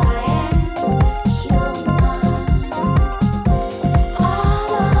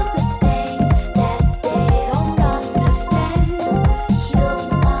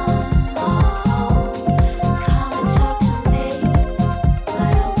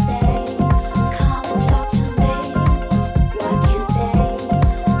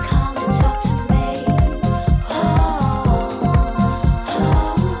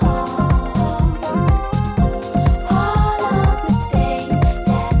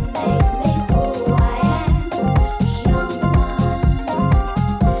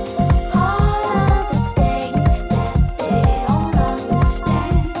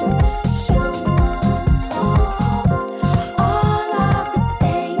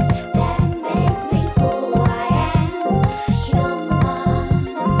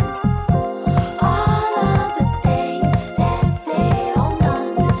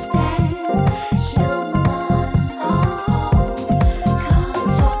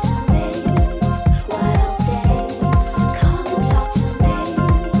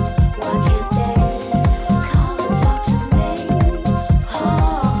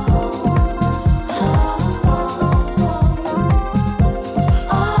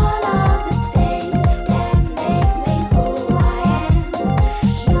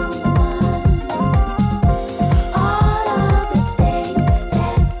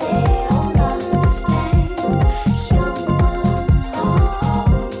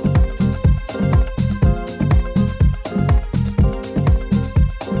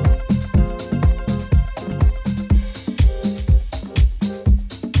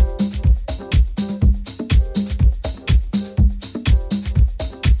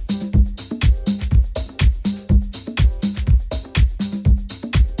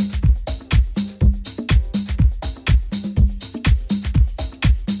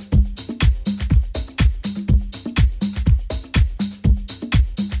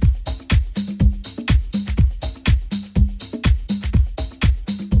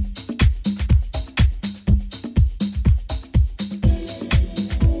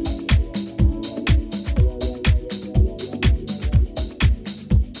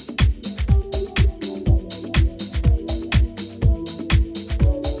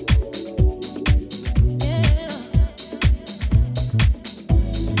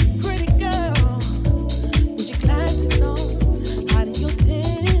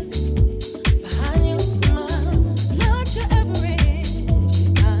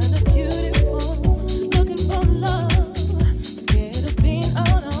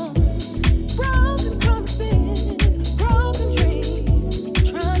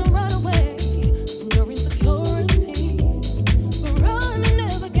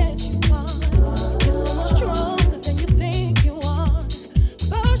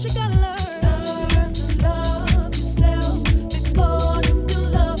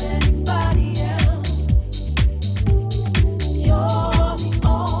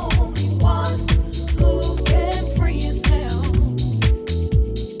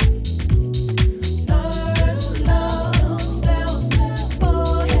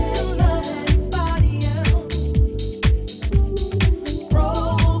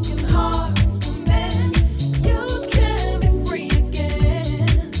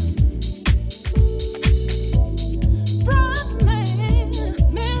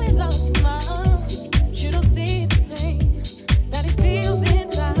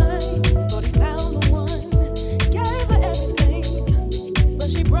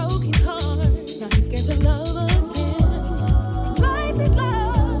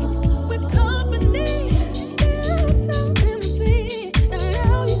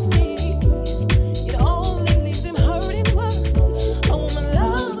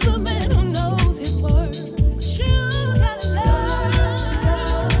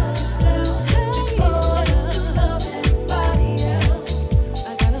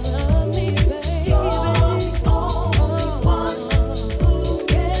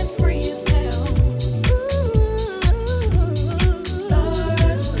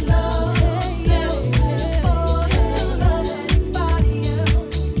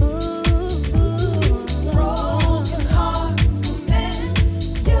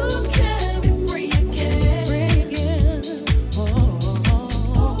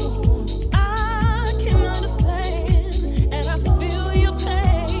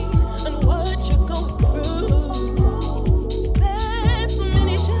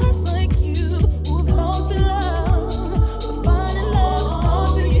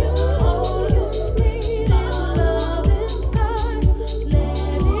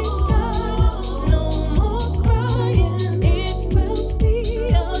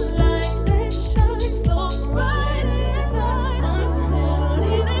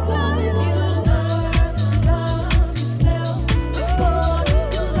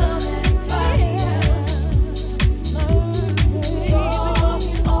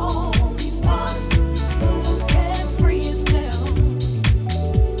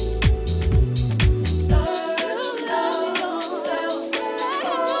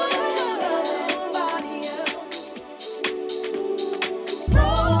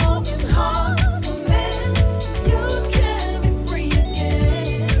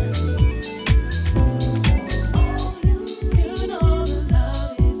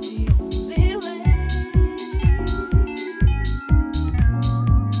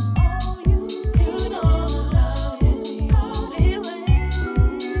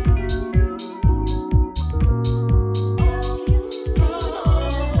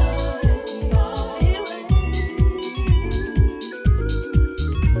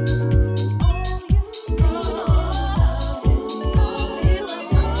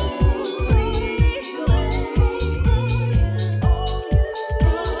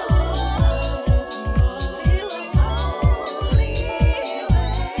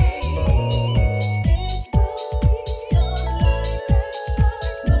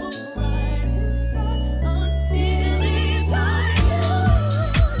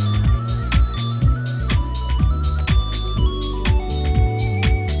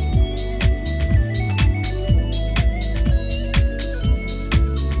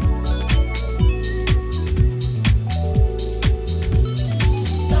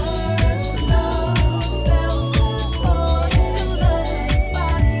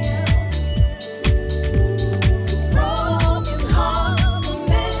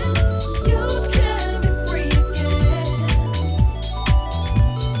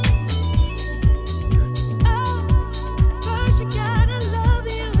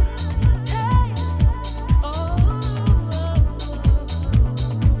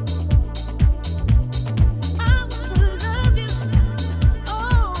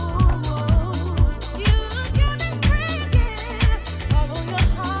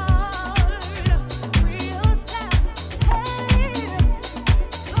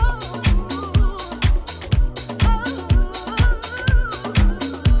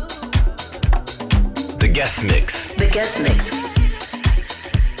 guest mix. The guest mix.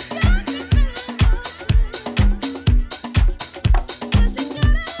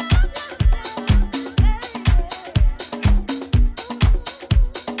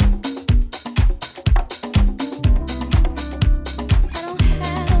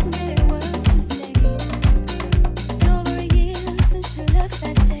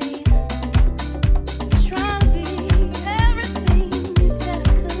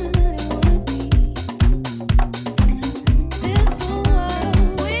 This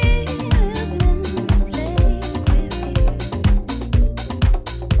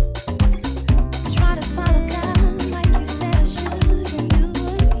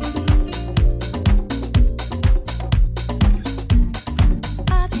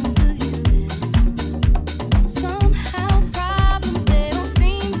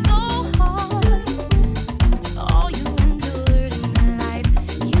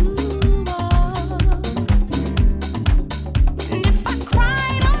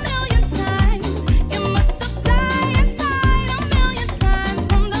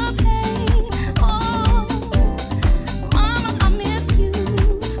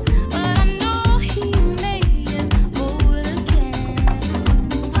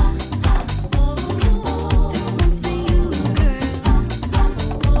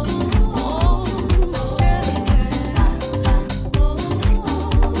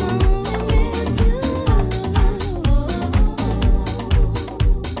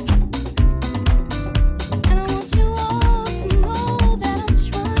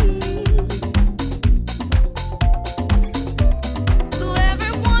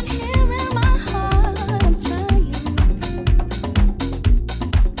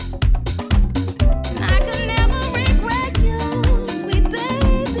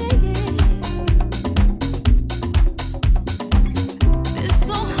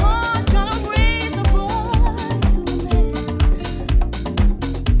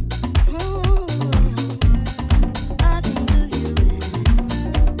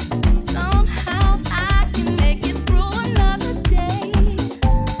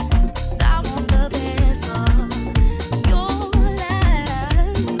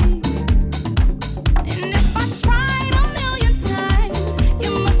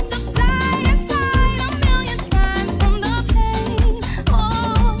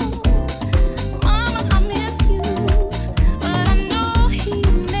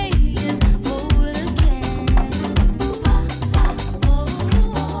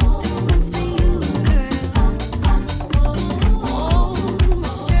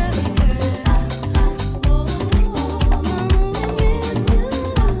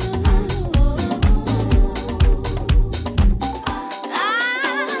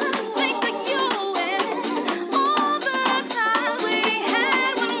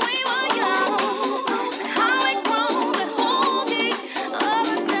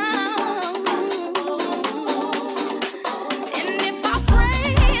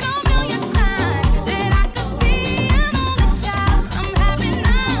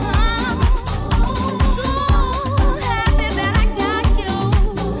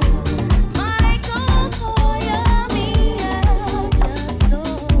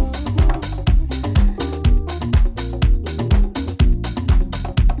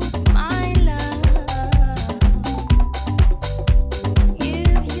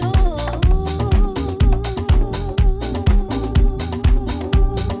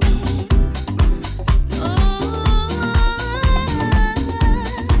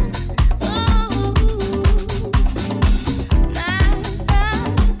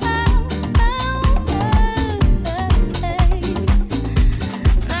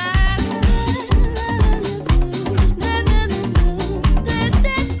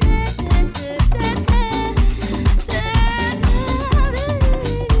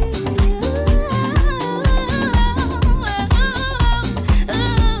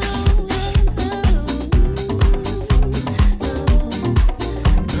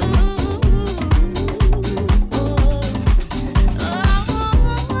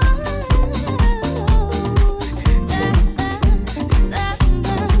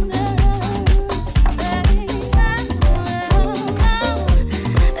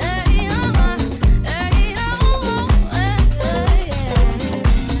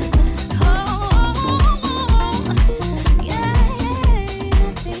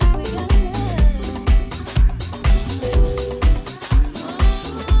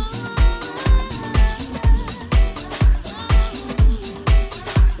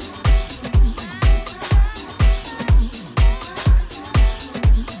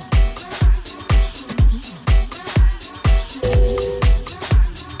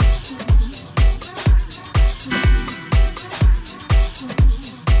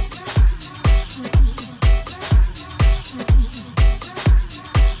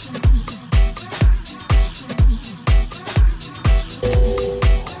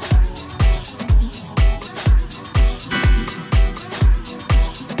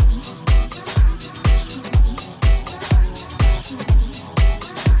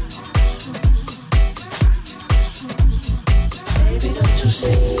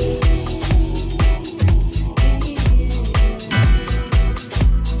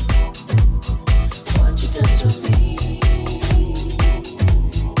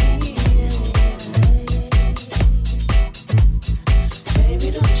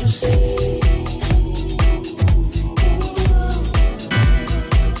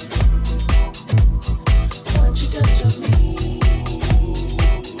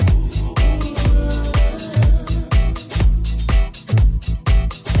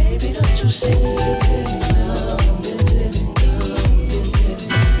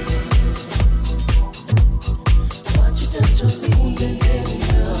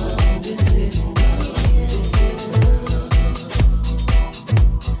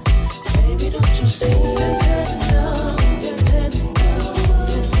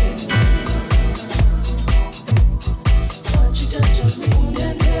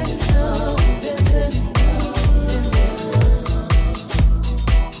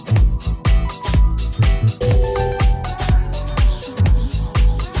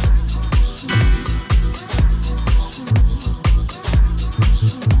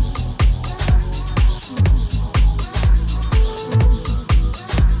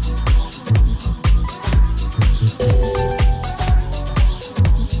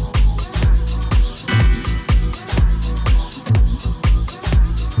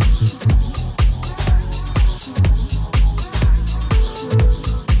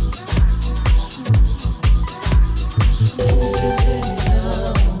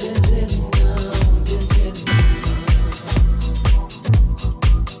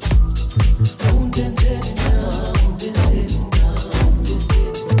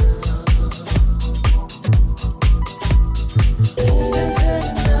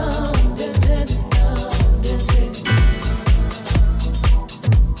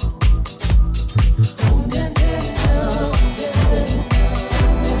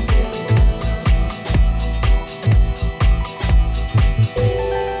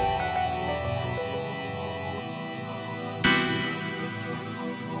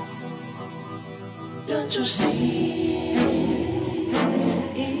Don't you see?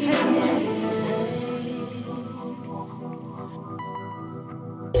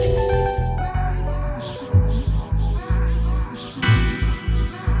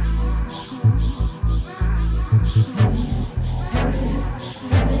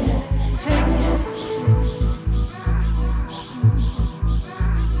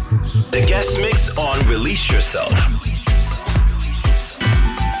 The guest mix on Release Yourself.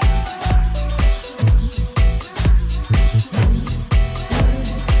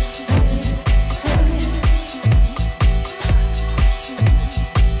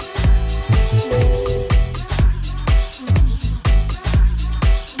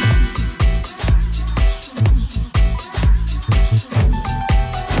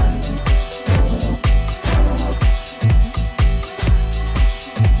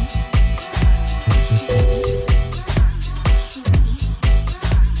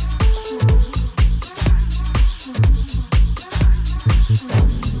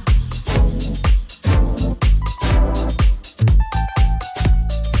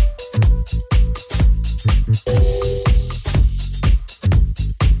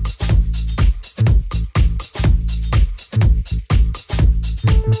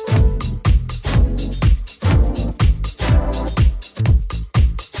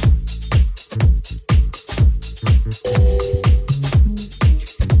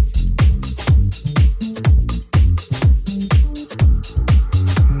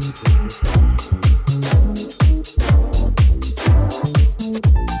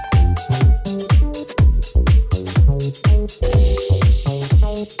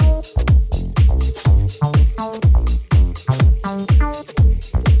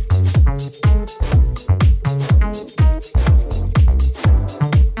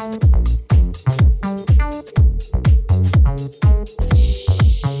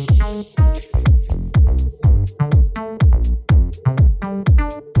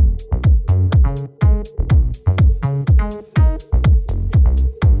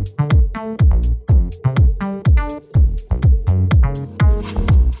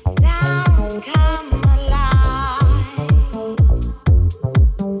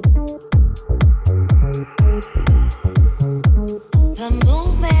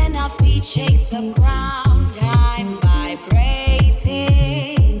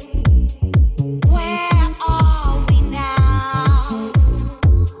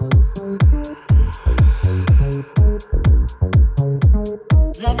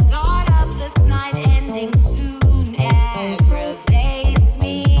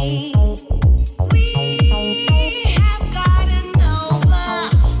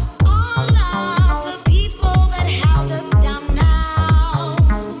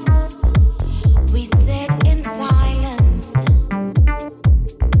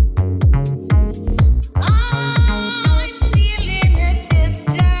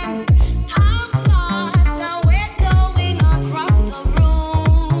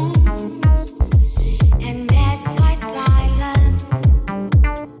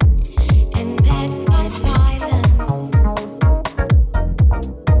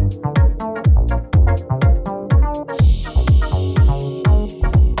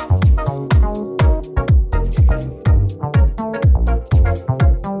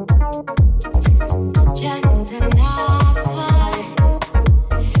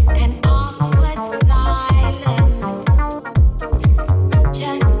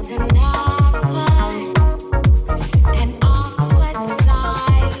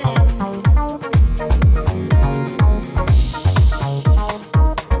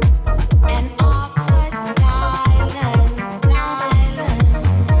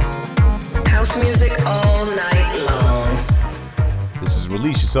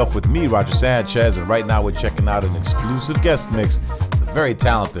 Release Yourself with me, Roger Sanchez, and right now we're checking out an exclusive guest mix with the very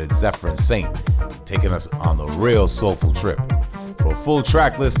talented Zephyrin Saint, taking us on the real soulful trip. For a full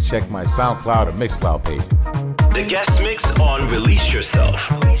track list, check my SoundCloud or Mixcloud pages. The guest mix on Release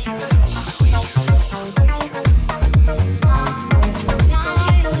Yourself.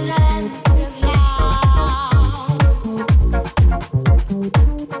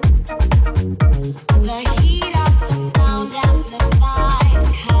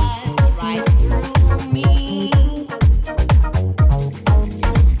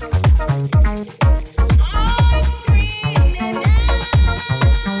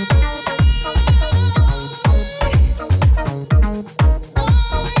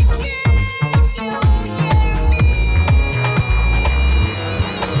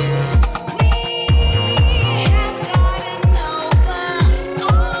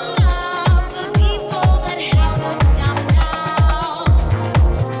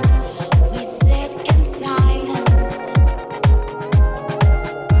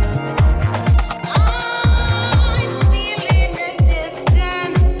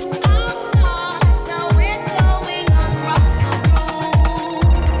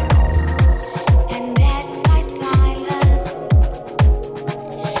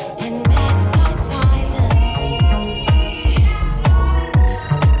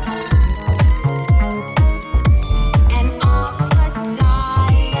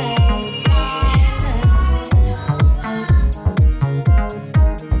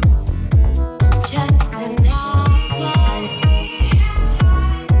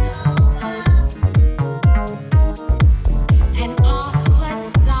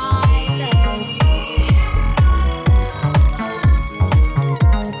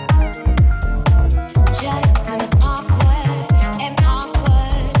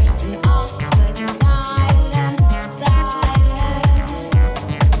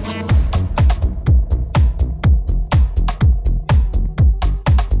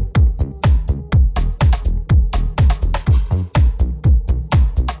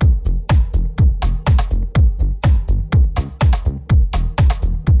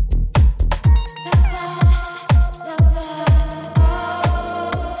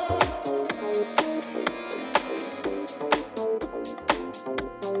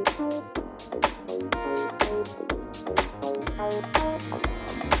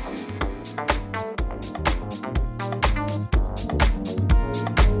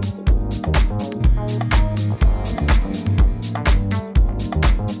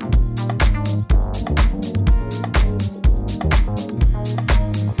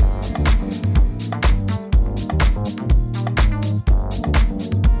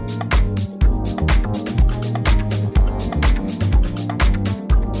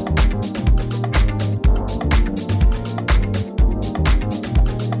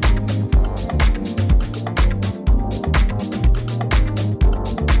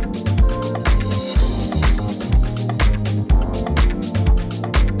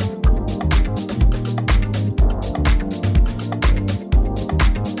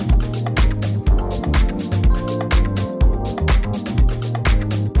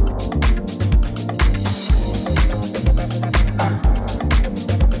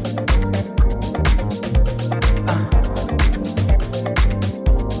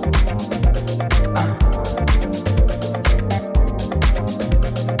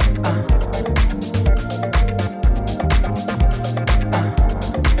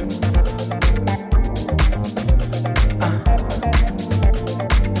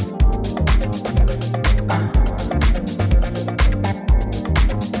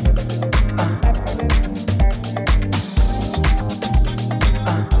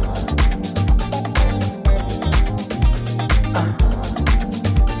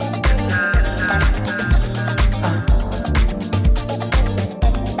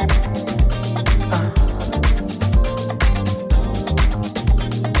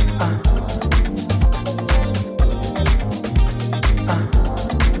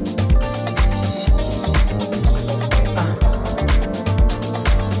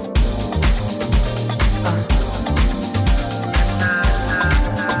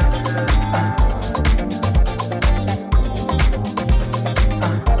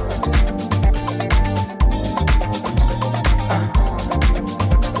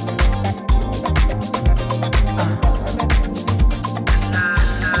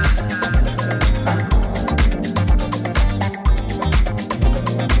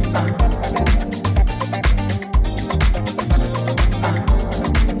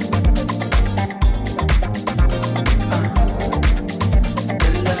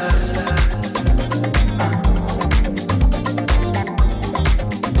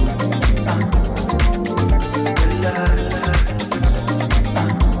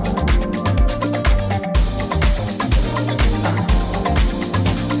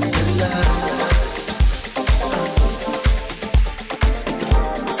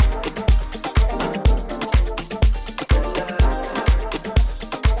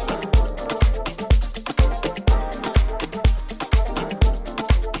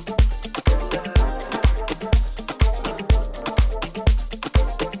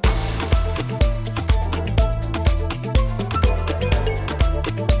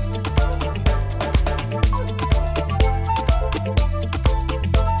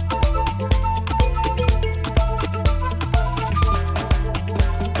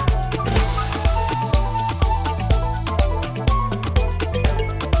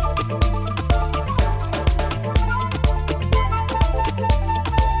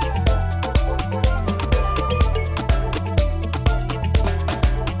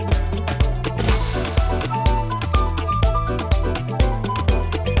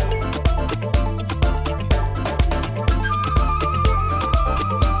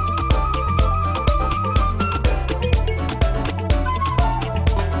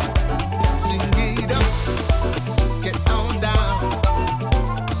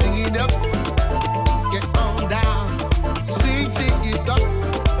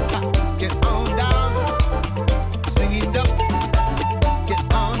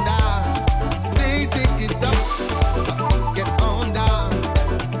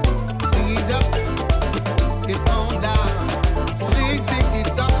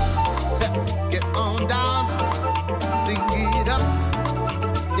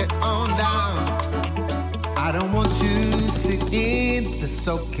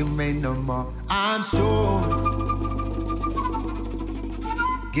 soaking rain no more, I'm sure.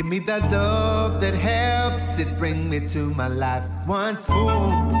 Give me the love that helps it bring me to my life once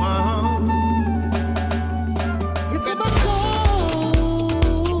more. It's in my soul.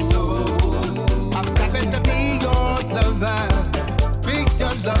 I've got to be your lover, be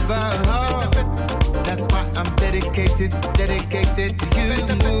your lover. That's why I'm dedicated to you.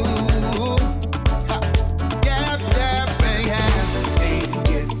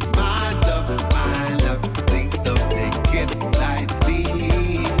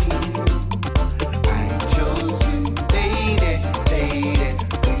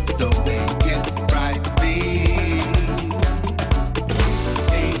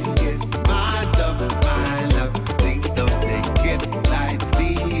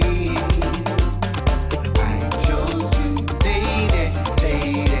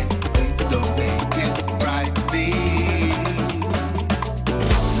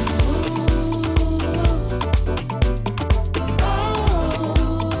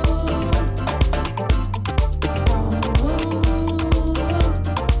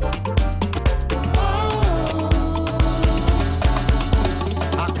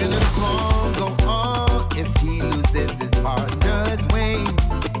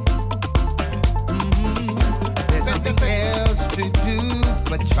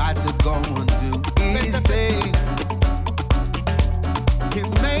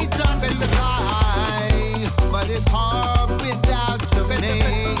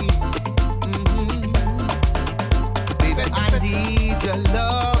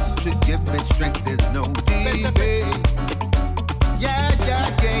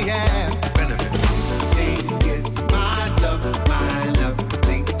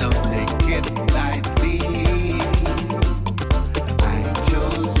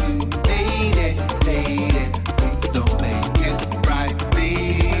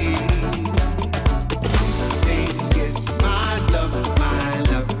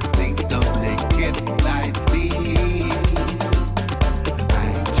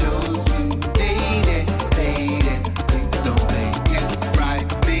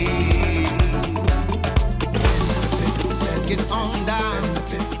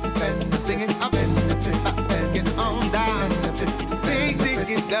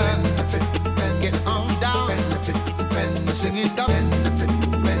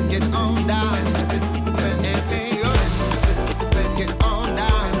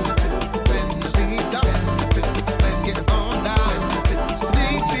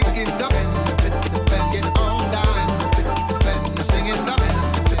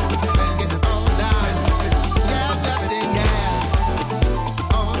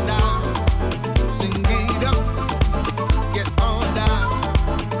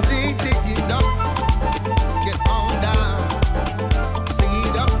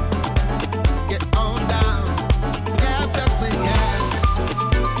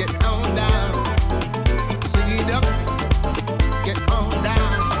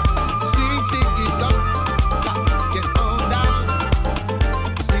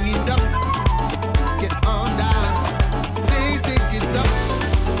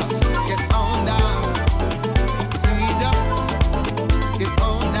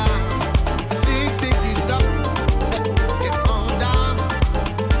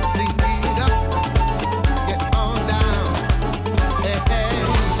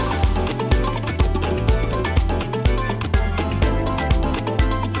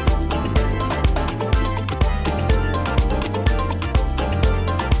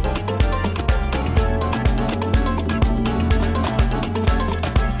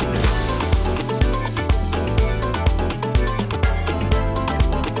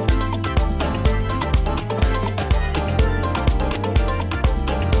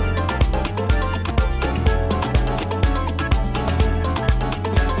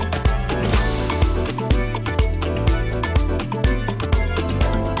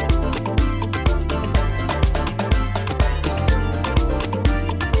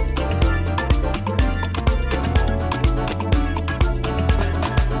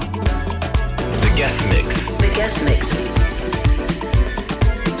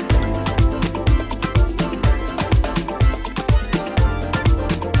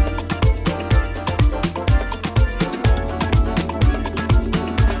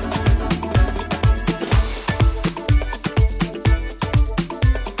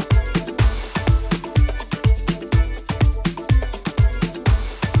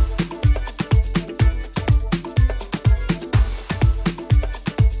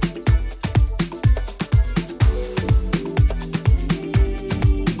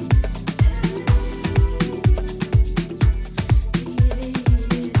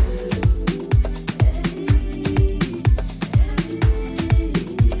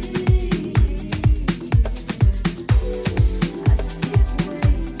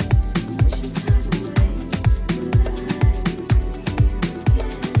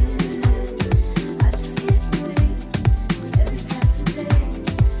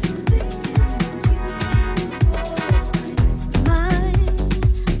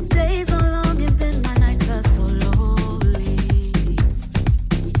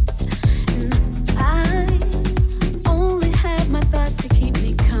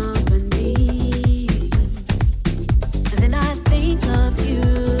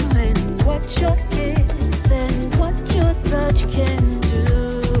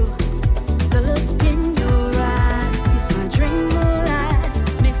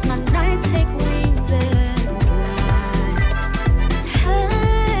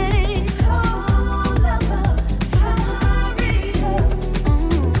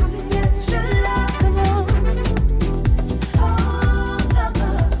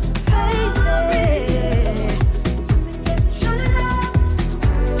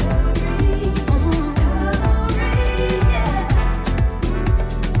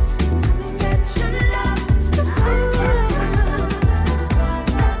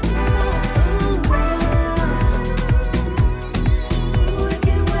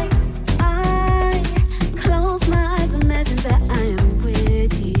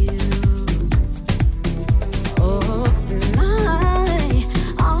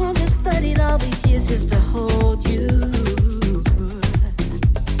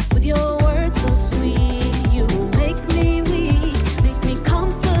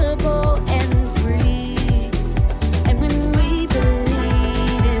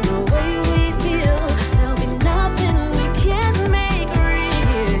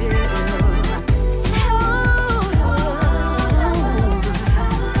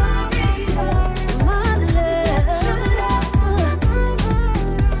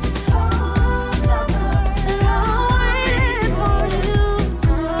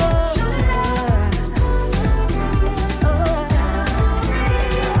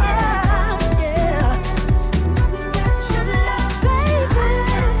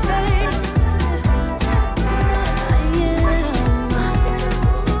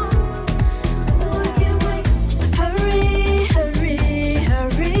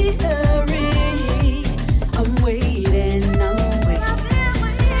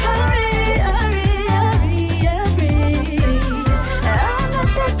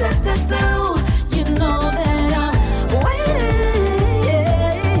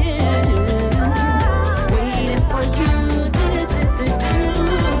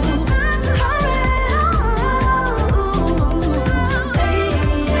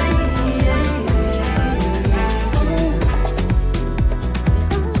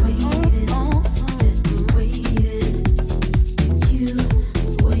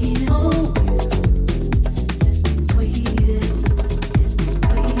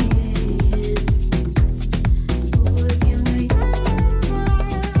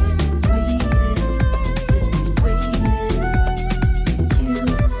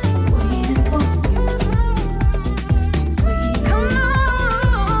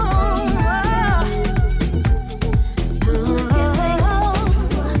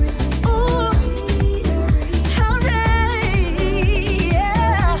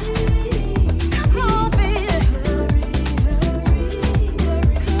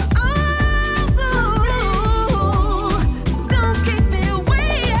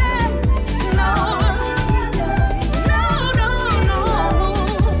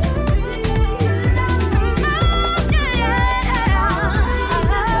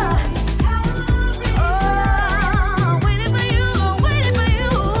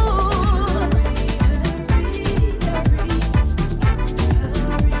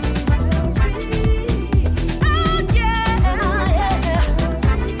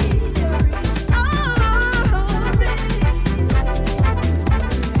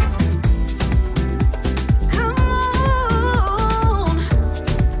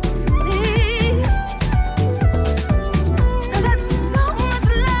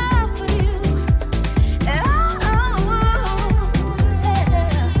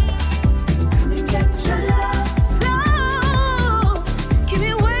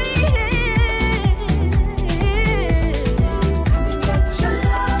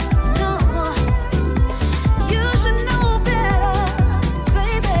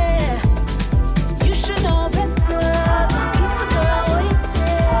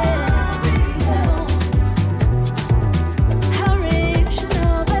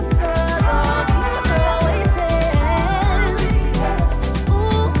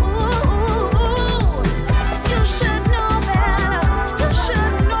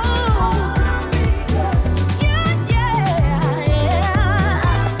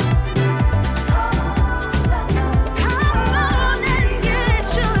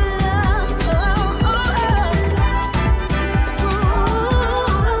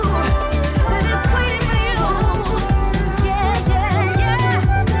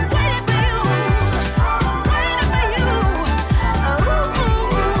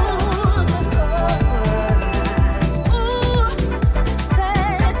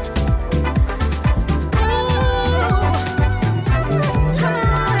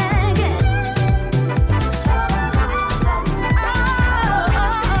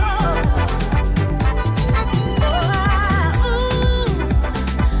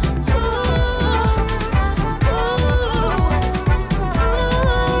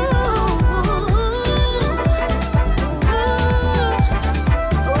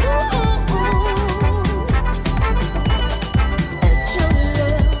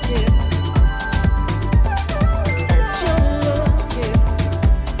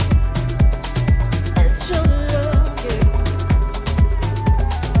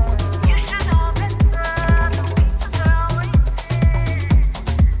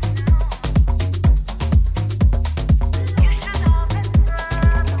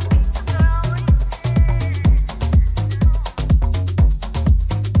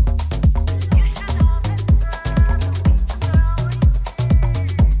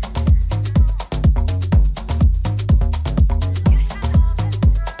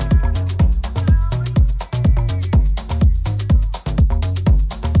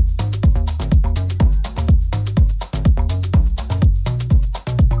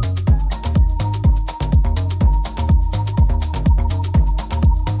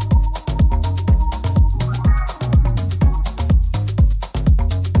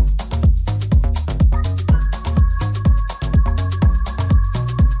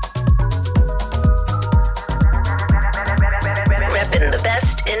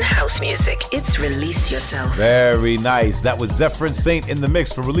 best in house music. It's Release Yourself. Very nice. That was Zephyrin Saint in the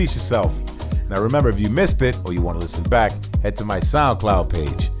mix for Release Yourself. Now remember, if you missed it or you want to listen back, head to my SoundCloud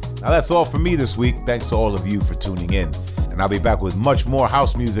page. Now that's all for me this week. Thanks to all of you for tuning in. And I'll be back with much more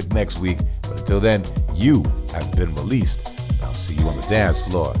house music next week. But until then, you have been released. And I'll see you on the dance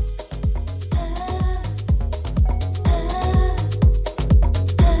floor.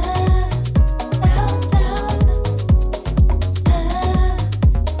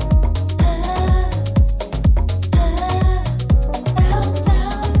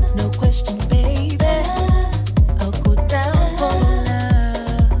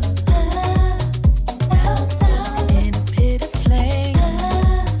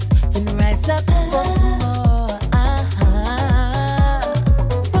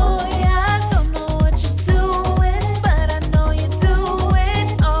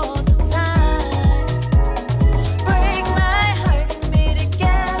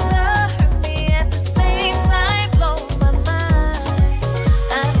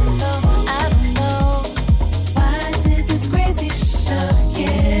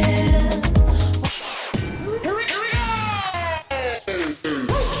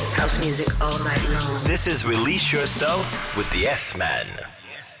 Music all night long. This is Release Yourself with the S-Man.